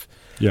punitive.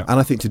 Yeah. And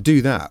I think to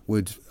do that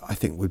would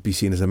be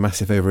seen as a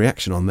massive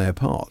overreaction on their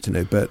part.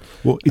 But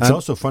it's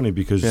also funny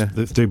because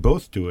if they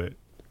both do it,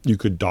 you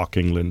could dock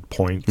England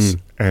points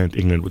and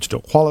England would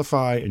still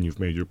qualify, and you've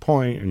made your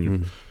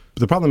point. But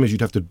the problem is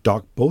you'd have to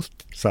dock both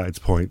sides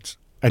points.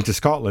 And to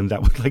Scotland,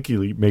 that would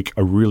likely make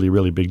a really,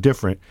 really big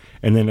difference.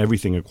 And then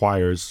everything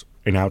acquires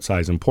an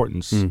outsized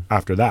importance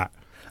after that.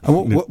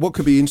 And what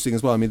could be interesting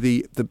as well? I mean,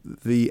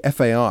 the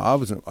FAI. I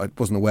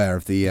wasn't aware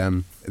of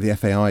the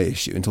FAI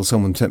issue until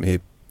someone sent me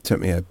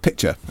a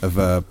picture of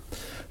the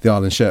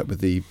Ireland shirt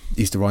with the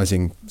Easter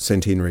Rising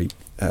centenary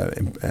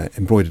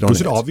embroidered on it.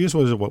 Was it obvious?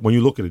 Was it when you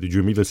look at it? Did you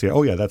immediately say,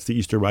 "Oh yeah, that's the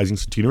Easter Rising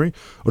centenary,"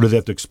 or did they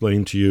have to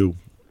explain to you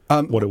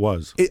what it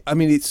was?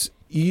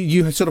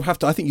 You sort of have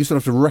to. I think you sort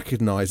of have to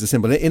recognise the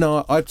symbol.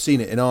 I've seen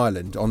it in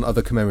Ireland on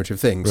other commemorative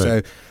things.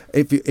 Right.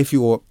 So if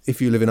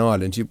you live in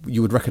Ireland,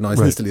 you would recognise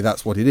instantly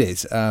that's what it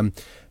is.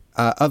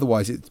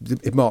 Otherwise,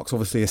 it marks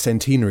obviously a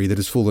centenary that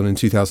has fallen in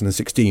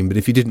 2016. But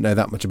if you didn't know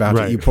that much about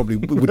it, you probably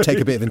would take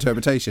a bit of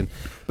interpretation.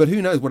 But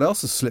who knows what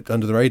else has slipped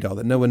under the radar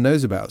that no one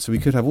knows about? So we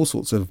could have all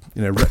sorts of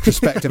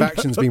retrospective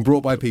actions being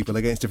brought by people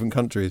against different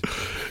countries.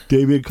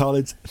 Damien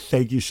Collins,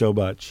 thank you so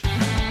much.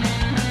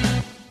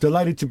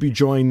 Delighted to be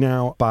joined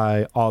now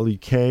by Ollie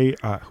Kay,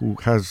 who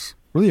has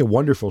really a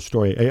wonderful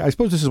story. I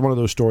suppose this is one of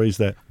those stories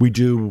that we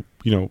do,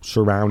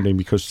 surrounding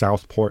because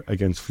Southport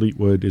against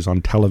Fleetwood is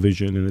on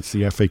television and it's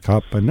the FA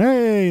Cup and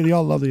hey, they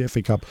all love the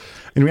FA Cup.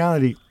 In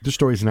reality, the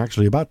story isn't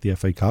actually about the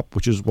FA Cup,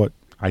 which is what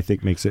I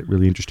think makes it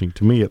really interesting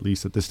to me, at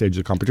least at this stage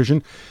of the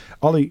competition.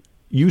 Ollie,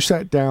 you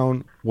sat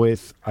down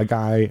with a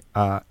guy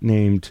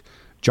named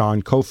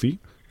John Kofi,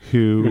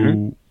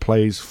 who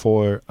plays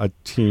for a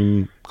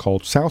team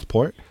called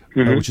Southport,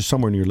 which is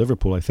somewhere near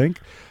Liverpool, I think.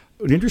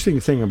 The interesting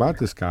thing about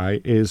this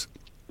guy is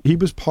he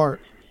was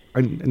part,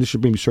 and this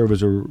should maybe serve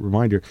as a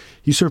reminder,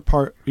 he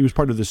was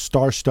part of the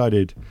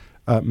star-studded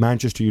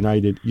Manchester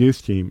United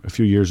youth team a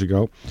few years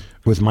ago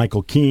with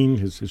Michael Keane,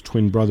 his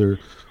twin brother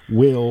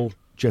Will,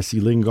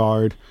 Jesse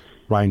Lingard,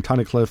 Ryan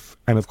Tunnicliffe,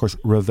 and of course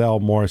Ravel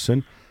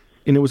Morrison.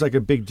 And it was like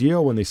a big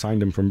deal when they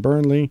signed him from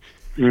Burnley.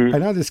 And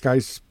now this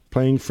guy's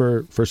playing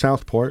for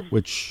Southport,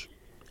 which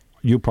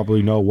you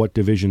probably know what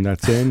division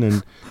that's in,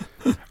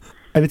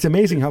 and it's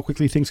amazing how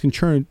quickly things can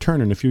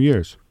turn in a few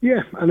years.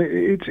 Yeah, and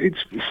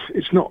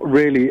it's not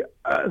really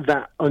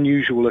that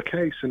unusual a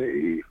case, and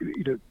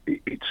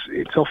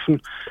it's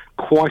often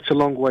quite a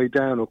long way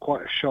down or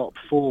quite a sharp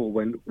fall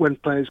when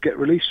players get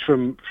released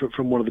from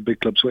one of the big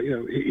clubs.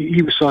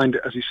 He was signed,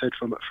 as you said,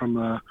 from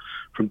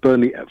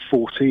Burnley at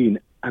 14,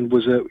 and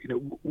was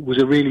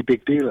a really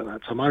big deal at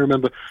that time. I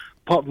remember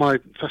part of my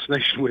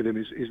fascination with him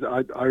is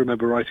that I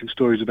remember writing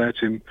stories about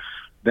him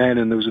then,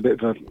 and there was a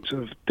bit of a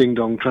sort of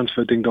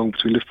transfer ding-dong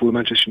between Liverpool and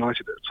Manchester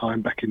United at the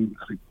time, back in,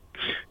 I think,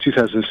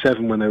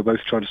 2007, when they were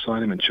both trying to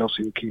sign him, and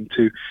Chelsea were keen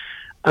too.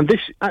 And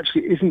this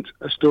actually isn't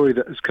a story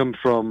that has come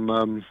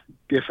from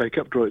the FA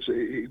Cup draw.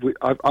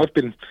 I've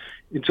been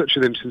in touch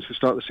with him since the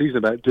start of the season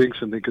about doing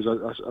something, because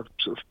I've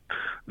sort of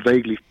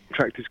vaguely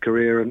tracked his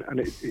career, and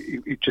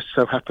it just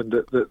so happened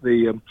that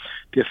the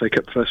FA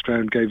Cup first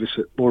round gave us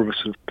more of a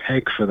sort of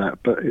peg for that.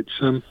 But it's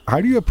how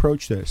do you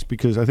approach this?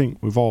 Because I think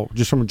we've all,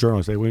 just from a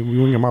journalist, when we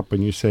ring him up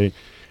and you say,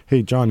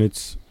 "Hey, John,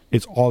 it's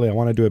Ollie. I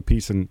want to do a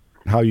piece on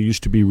how you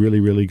used to be really,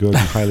 really good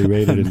and highly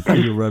rated,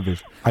 and you're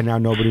rubbish, and now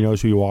nobody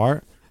knows who you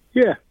are."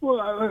 Yeah, well,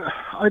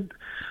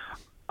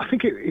 I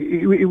think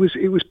it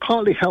was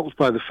partly helped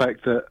by the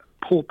fact that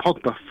Paul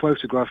Pogba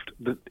photographed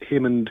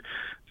him and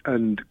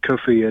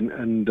Kofi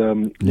and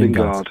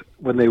Lingard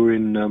when they were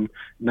in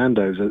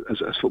Nando's,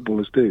 as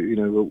footballers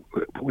do.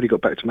 When he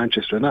got back to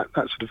Manchester, and that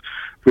sort of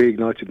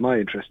reignited my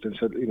interest. And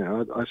so,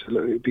 I said,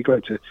 look, it'd be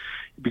great to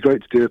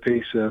do a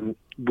piece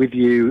with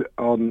you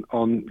on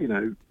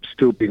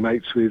still being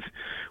mates with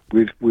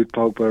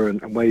Pogba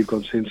and where you've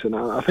gone since. And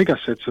I think I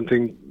said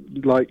something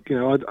like,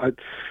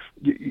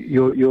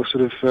 your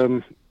sort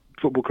of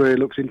football career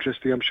looks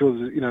interesting. I'm sure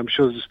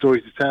there's a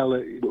story to tell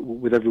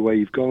with everywhere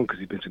you've gone, because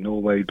you've been to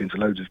Norway, you've been to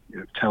loads of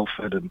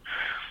Telford and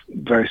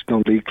various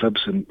non-league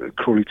clubs and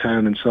Crawley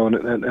Town and so on.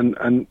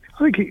 And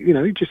I think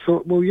he just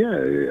thought, well,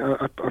 yeah,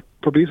 I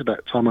probably is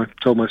about time I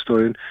told my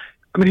story. And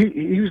I mean,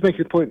 he was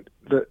making the point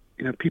that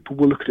people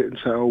will look at it and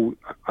say, oh,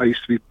 I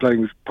used to be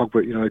playing with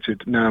Pogba at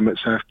United, now I'm at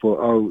Southport.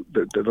 Oh,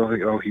 I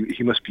think,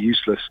 he must be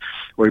useless,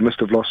 or he must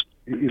have lost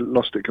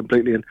it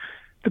completely. And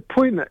the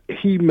point that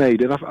he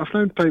made, and I've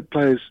known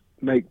players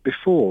make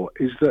before,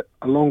 is that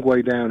a long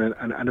way down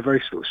and a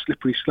very sort of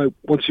slippery slope.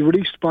 Once you're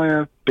released by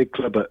a big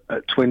club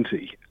at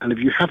 20, and if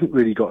you haven't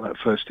really got that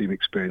first team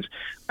experience,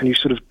 and you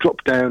sort of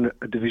drop down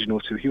a division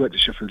or two, he went to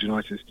Sheffield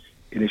United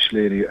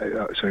initially,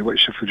 and he went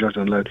to Sheffield United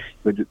on loan,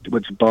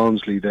 went to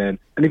Barnsley then,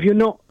 and if you're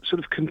not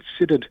sort of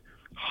considered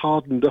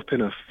hardened up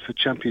enough for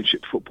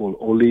Championship football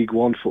or League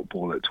One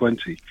football at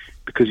 20,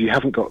 because you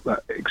haven't got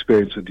that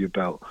experience under your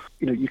belt,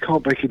 you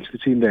can't break into the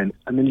team then,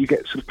 and then you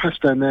get sort of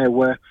passed down there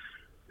where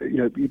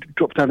you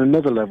drop down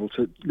another level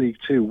to League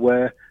Two,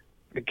 where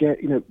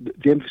again,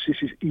 the emphasis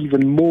is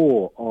even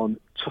more on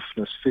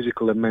toughness,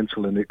 physical and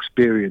mental, and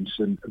experience,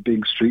 and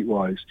being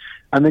streetwise.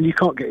 And then you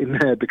can't get in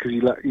there because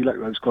you lack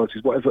those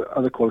qualities, whatever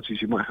other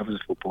qualities you might have as a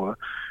footballer.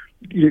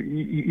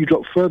 You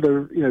drop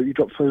further, you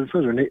drop further and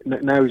further. And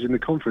now he's in the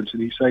conference,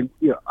 and he's saying,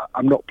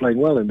 I'm not playing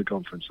well in the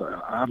conference.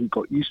 I haven't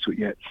got used to it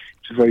yet.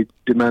 It's a very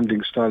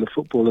demanding style of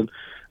football, and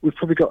we've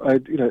probably got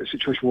a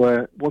situation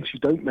where once you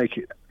don't make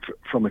it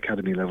from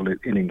academy level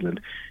in England,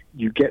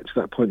 you get to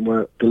that point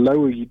where the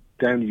lower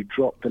down you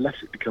drop, the less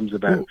it becomes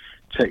about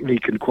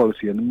technique and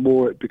quality, and the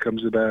more it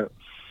becomes about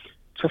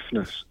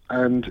toughness.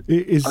 And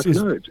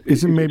isn't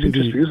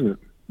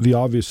the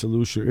obvious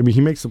solution? I mean,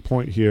 he makes a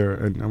point here,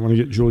 and I want to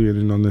get Julian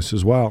in on this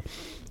as well.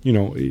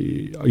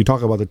 You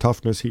talk about the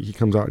toughness. He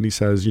comes out and he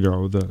says,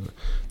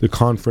 the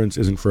conference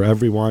isn't for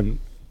everyone.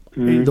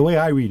 The way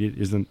I read it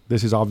is that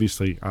this is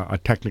obviously a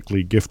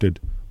technically gifted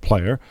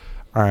player,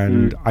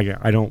 and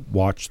I don't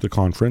watch the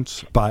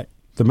conference, but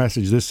the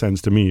message this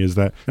sends to me is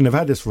that, and I've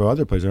had this for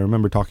other players. I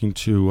remember talking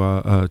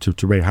to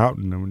Ray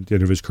Houghton, and at the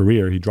end of his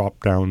career, he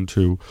dropped down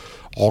to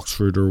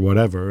Oxford or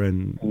whatever,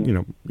 and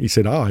he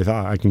said, I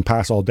thought I can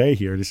pass all day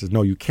here. And he says,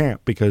 no, you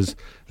can't, because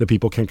the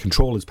people can't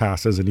control his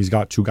passes, and he's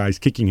got two guys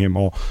kicking him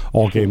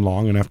all game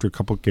long. And after a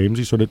couple of games,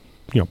 he sort of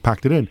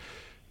packed it in.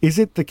 Is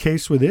it the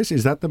case with this?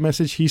 Is that the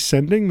message he's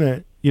sending,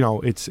 that,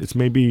 it's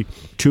maybe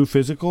too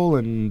physical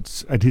and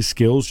his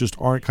skills just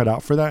aren't cut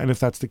out for that? And if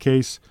that's the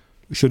case,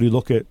 should he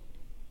look at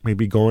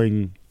maybe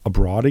going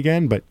abroad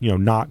again, but,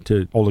 not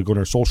to Ole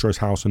Gunnar Solskjaer's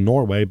house in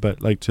Norway,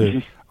 but like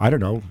to, I don't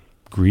know,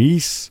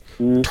 Greece,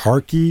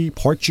 Turkey,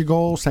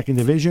 Portugal, second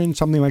division,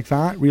 something like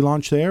that,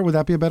 relaunch there? Would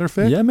that be a better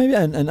fit? Yeah, maybe.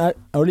 And I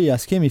already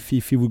asked him if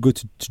he would go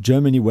to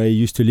Germany, where he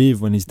used to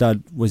live when his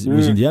dad was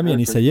in the army, and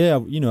he said, yeah, I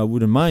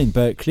wouldn't mind.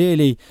 But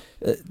clearly,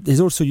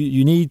 there's also,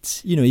 you need,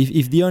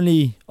 if the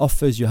only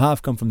offers you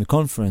have come from the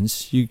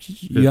conference, you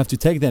have to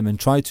take them and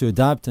try to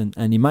adapt,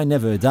 and he might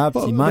never adapt.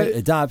 He might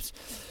adapt,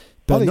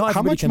 but not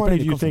how much money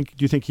do you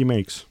think he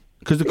makes?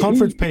 Because the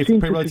conference pays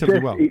relatively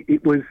well.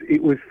 It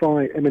was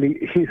fine. I mean,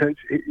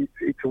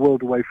 it's a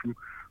world away from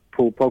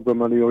Paul Pogba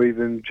money, or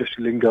even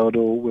Jesse Lingard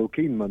or Will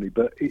Keane money.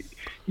 But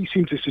he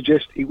seemed to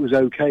suggest it was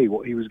okay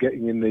what he was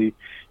getting in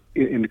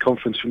the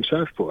conference from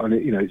Southport. And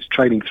it's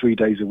training 3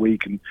 days a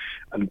week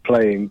and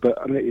playing. But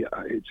I mean,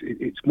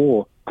 it's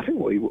more. I think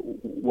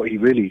what he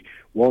really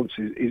wants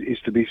is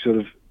to be sort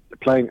of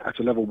playing at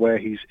a level where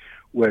he's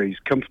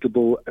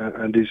comfortable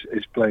and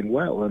is playing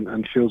well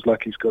and feels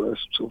like he's got a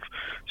sort of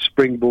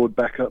springboard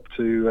back up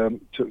to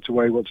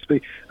where he wants to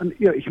be. And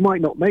he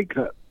might not make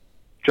that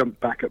jump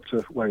back up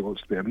to where he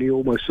wants to be. I mean, he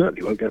almost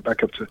certainly won't get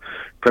back up to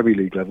Premier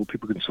League level.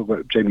 People can talk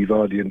about Jamie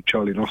Vardy and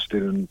Charlie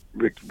Austin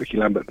and Ricky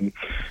Lambert and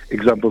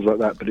examples like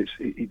that, but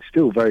it's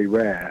still very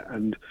rare.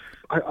 And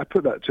I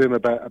put that to him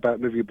about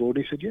moving abroad.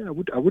 He said, "Yeah,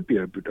 I would be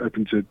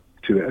open to it."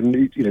 And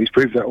he's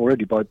proved that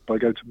already by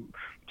going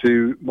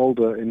to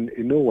Molde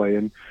in Norway,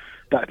 and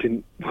that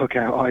didn't work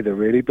out either,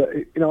 really. But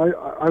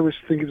I was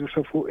thinking to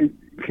myself, well, is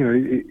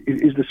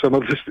there some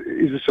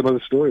other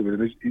story with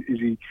him? Is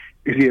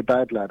he a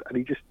bad lad? And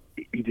he just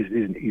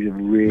isn't. He's a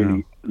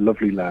really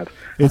lovely lad.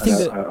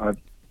 To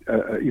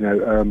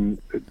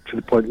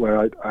the point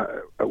where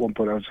at one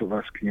point I was sort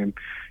of asking him,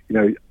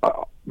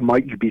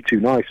 might you be too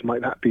nice?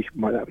 Might that be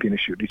an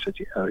issue? And he said,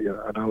 yeah,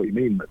 I know what you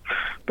mean,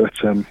 but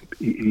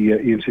he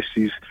insists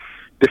he's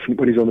different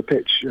when he's on the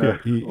pitch.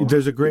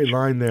 There's a great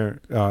line there.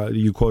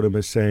 You quote him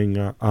as saying,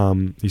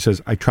 he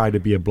says, "I try to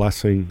be a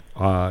blessing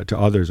to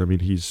others." I mean,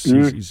 he's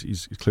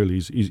clearly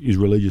he's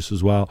religious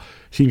as well.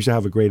 Seems to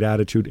have a great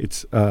attitude.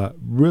 It's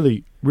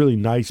really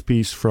nice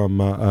piece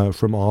from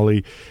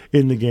Ollie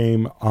in the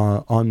game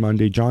on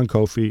Monday, John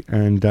Kofi.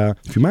 And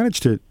if you manage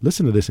to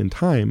listen to this in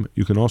time,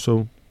 you can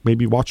also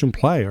maybe watch him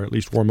play, or at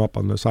least warm up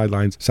on the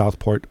sidelines.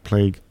 Southport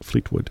playing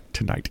Fleetwood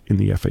tonight in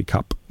the FA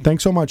Cup.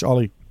 Thanks so much,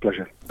 Ollie.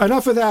 Pleasure.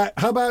 Enough of that.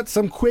 How about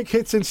some quick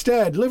hits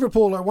instead?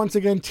 Liverpool are once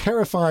again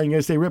terrifying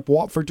as they rip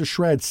Watford to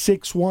shreds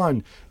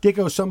 6-1.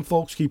 Dicko, some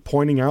folks keep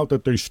pointing out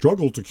that they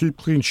struggle to keep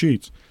clean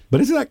sheets.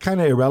 But isn't that kind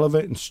of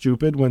irrelevant and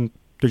stupid when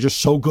they're just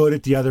so good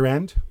at the other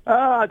end?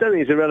 I don't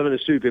think it's irrelevant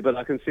and stupid, but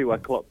I can see why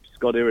Klopp's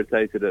got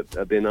irritated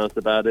at being asked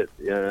about it.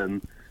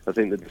 I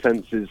think the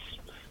defence is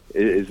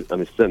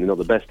certainly not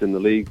the best in the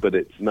league, but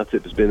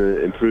Matip has been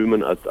an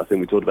improvement. I think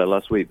we talked about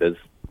last week. There's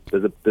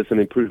some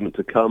improvement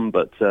to come,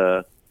 but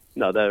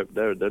no,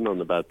 they're not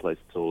in a bad place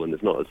at all, and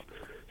it's not as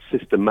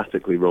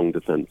systematically wrong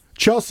defence.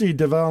 Chelsea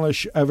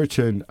demolish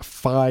Everton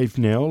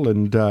 5-0,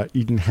 and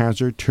Eden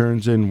Hazard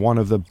turns in one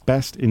of the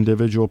best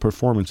individual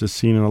performances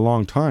seen in a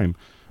long time.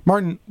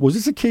 Martin, was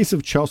this a case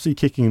of Chelsea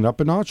kicking it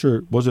up a notch,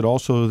 or was it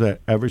also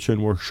that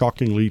Everton were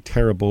shockingly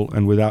terrible,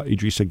 and without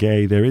Idrissa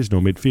Gueye, there is no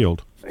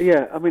midfield?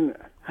 Yeah, I mean,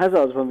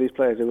 Hazard's one of these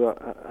players who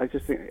I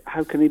just think,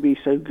 how can he be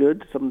so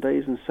good some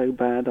days and so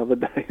bad other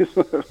days?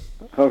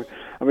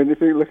 I mean,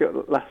 if you look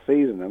at last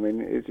season, I mean,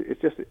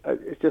 it's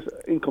just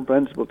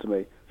incomprehensible to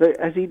me. So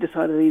has he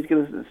decided he's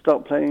going to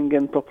start playing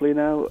again properly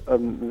now? The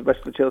rest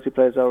of the Chelsea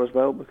players are as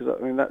well, because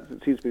I mean that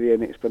seems to be the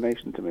only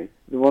explanation to me.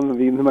 One of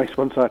the most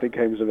one-sided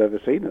games I've ever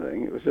seen. I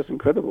think it was just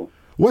incredible.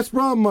 West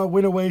Brom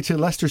win away to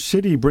Leicester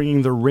City,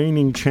 bringing the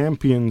reigning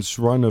champions'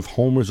 run of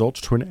home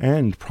results to an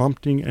end,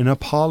 prompting an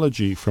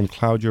apology from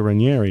Claudio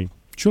Ranieri.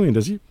 Julian,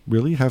 does he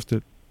really have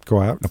to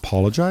go out and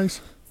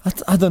apologise?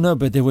 I don't know,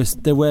 but they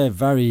were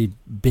very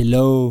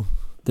below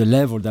the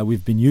level that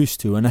we've been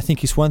used to. And I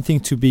think it's one thing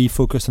to be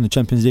focused on the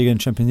Champions League, and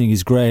the Champions League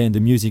is great, and the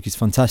music is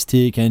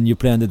fantastic, and you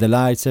play under the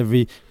lights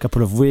every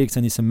couple of weeks,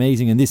 and it's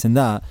amazing, and this and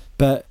that.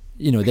 But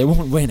they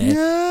won't win it.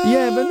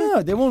 Yeah, but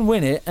no, they won't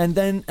win it. And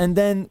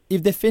then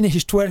if they finish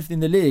 12th in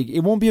the league,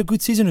 it won't be a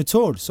good season at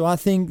all. So I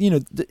think,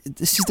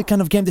 this is the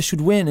kind of game they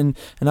should win. And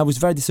I was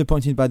very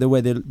disappointed by the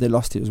way they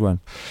lost it as well.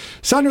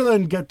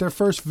 Sunderland get their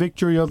first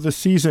victory of the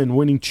season,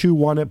 winning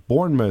 2-1 at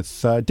Bournemouth.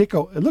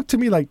 Dicko, it looked to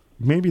me like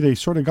maybe they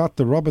sort of got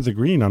the rub of the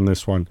green on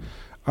this one.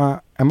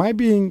 Am I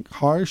being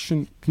harsh?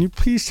 And can you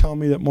please tell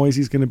me that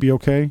Moisey's going to be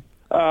okay?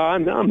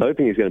 I'm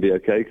hoping he's going to be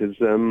okay, because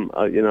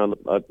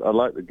I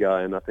like the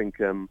guy, and I think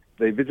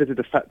they visited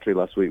a factory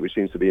last week, which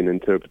seems to be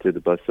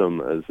interpreted by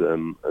some as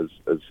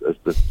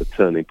the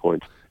turning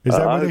point. Is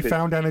that where they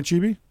found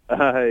Anichebe?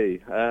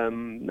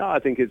 No, I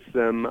think it's.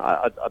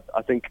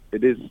 I think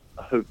it is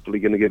hopefully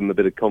going to give him a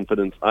bit of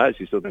confidence. I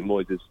actually still think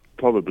Moyes is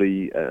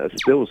probably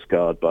still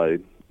scarred by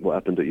what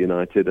happened at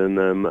United, and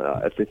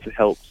if it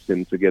helps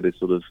him to get his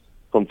sort of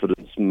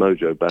confidence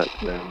mojo back,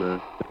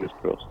 then fingers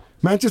crossed.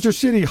 Manchester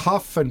City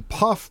huff and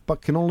puff,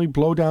 but can only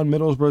blow down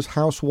Middlesbrough's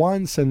house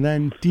once, and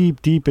then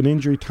deep in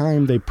injury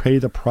time, they pay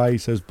the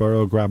price as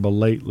Borough grab a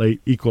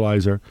late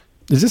equalizer.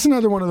 Is this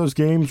another one of those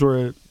games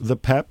where the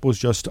Pep was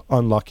just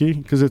unlucky?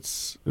 Because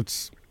it's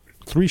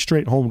 3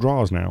 straight home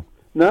draws now.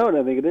 No, I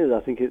don't think it is. I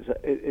think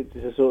it's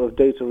a sort of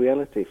dose of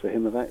reality for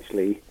him of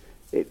actually.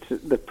 It's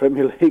the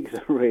Premier League's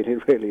a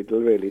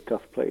really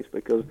tough place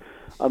because,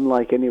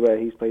 unlike anywhere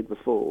he's played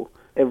before,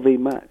 every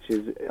match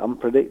is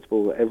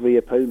unpredictable. Every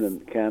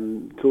opponent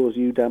can cause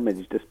you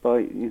damage,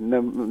 despite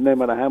no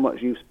matter how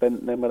much you've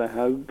spent, no matter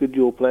how good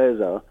your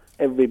players are.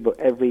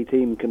 Every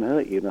team can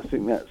hurt you, and I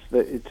think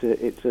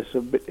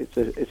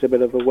it's a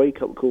bit of a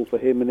wake up call for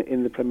him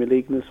in the Premier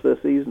League in his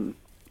first season.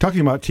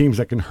 Talking about teams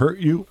that can hurt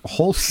you,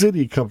 whole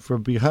City come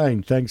from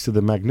behind thanks to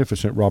the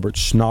magnificent Robert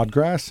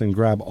Snodgrass and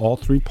grab all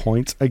 3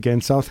 points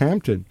against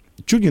Southampton.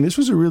 Julian, this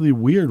was a really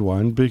weird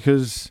one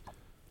because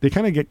they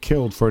kind of get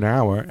killed for an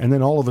hour and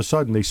then all of a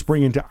sudden they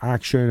spring into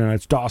action and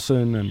it's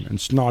Dawson and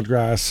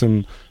Snodgrass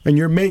and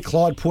your mate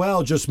Claude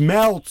Puel just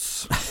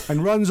melts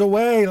and runs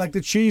away like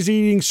the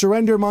cheese-eating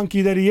surrender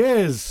monkey that he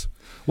is.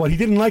 Well, he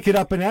didn't like it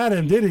up and at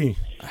him, did he?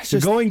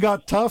 The going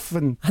got tough,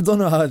 and I don't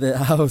know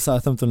how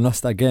Southampton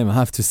lost that game. I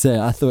have to say,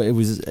 I thought it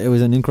was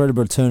an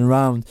incredible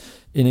turnaround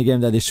in a game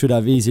that they should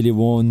have easily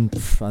won.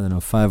 I don't know,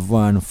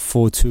 5-1,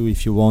 4-2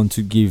 if you want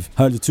to give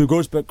Hull the 2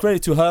 goals. But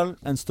credit to Hull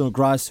and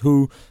Snodgrass,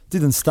 who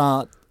didn't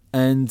start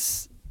and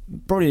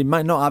probably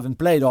might not haven't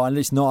played, or at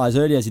least not as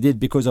early as he did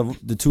because of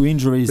the 2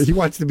 injuries. But he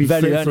wants to be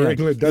fit for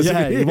England, doesn't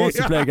he? Yeah, he wants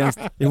to play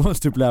he wants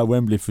to play at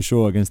Wembley for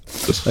sure against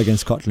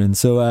Scotland.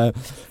 So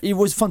it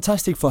was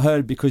fantastic for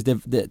Hull because they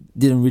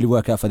didn't really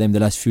work out for them the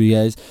last few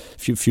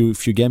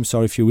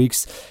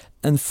weeks.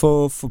 And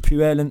for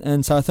Puel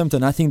and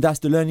Southampton, I think that's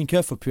the learning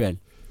curve for Puel.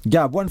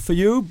 Gab, one for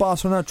you.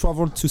 Barcelona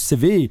travelled to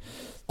Seville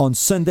on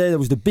Sunday. There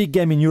was the big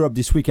game in Europe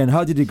this weekend.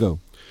 How did it go?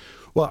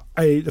 Well,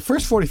 the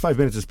first 45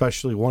 minutes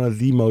especially, one of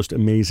the most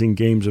amazing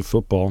games of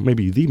football,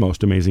 maybe the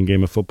most amazing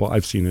game of football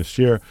I've seen this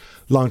year.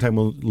 Long-time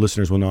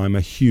listeners will know I'm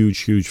a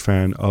huge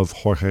fan of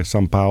Jorge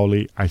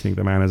Sampaoli. I think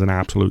the man is an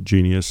absolute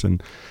genius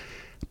and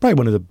probably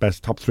one of the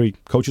best top 3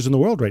 coaches in the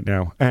world right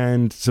now.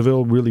 And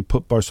Seville really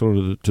put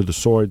Barcelona to the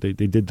sword. They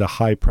did the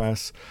high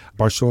press.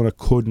 Barcelona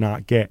could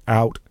not get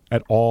out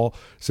at all.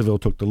 Seville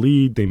took the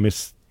lead. They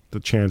missed the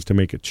chance to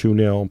make it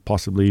 2-0,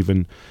 possibly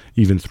even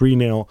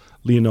 3-0.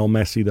 Lionel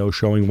Messi, though,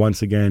 showing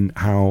once again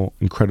how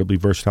incredibly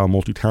versatile,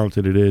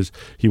 multi-talented it is.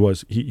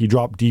 He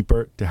dropped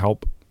deeper to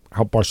help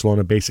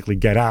Barcelona basically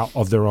get out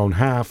of their own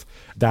half.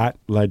 That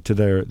led to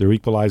their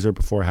equalizer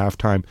before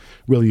halftime.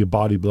 Really a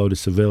body blow to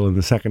Seville in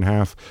the second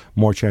half.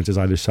 More chances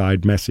either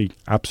side. Messi,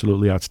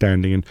 absolutely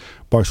outstanding. And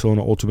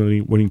Barcelona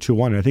ultimately winning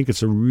 2-1. And I think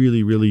it's a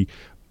really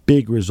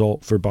big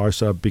result for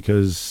Barca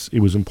because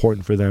it was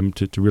important for them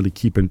to really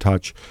keep in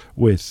touch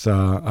with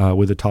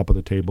the top of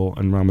the table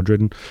and Real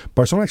Madrid. And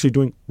Barcelona actually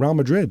doing Real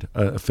Madrid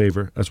a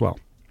favor as well.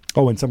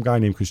 Oh, and some guy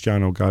named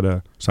Cristiano got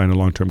to sign a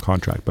long-term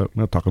contract, but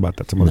we'll talk about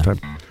that some other time.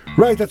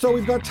 Right, that's all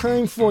we've got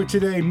time for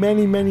today.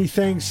 Many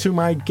thanks to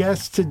my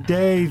guests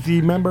today,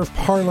 the Member of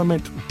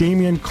Parliament,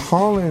 Damian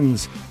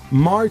Collins,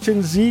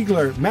 Martin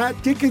Ziegler,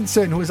 Matt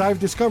Dickinson, who, as I've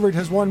discovered,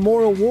 has won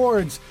more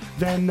awards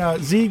than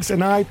Ziegs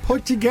and I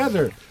put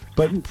together,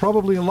 but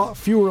probably a lot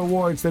fewer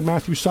awards than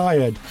Matthew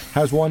Syed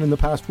has won in the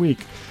past week.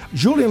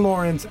 Julian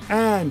Lawrence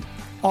and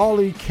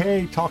Ollie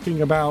Kay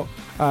talking about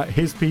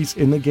his piece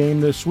in the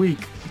game this week.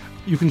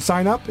 You can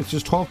sign up. It's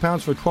just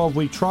 £12 for a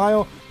 12-week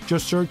trial.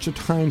 Just search the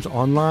Times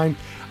online.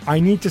 I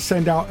need to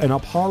send out an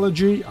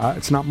apology.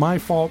 It's not my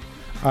fault.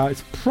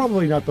 It's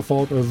probably not the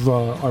fault of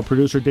our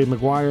producer, Dave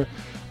McGuire.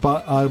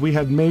 But we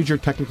had major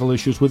technical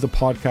issues with the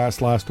podcast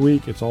last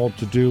week. It's all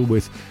to do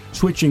with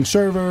switching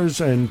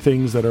servers and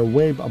things that are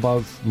way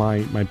above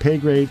my pay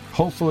grade.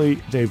 Hopefully,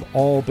 they've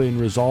all been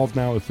resolved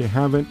now. If they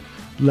haven't,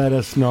 let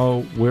us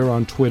know. We're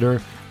on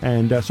Twitter.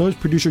 And so is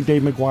producer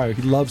Dave McGuire.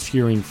 He loves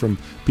hearing from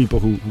people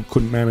who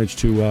couldn't manage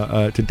to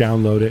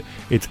download it.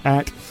 It's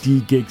at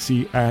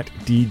dgigsy, at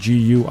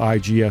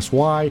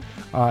DGUIGSY.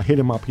 Hit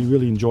him up. He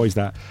really enjoys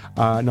that.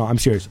 No, I'm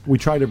serious. We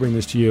try to bring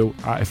this to you.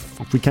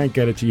 If we can't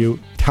get it to you,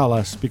 tell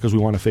us because we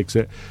want to fix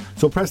it.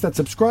 So press that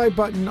subscribe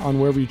button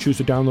on wherever you choose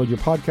to download your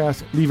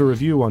podcast. Leave a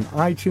review on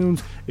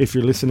iTunes if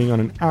you're listening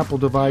on an Apple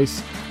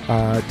device.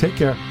 Take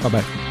care.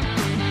 Bye-bye.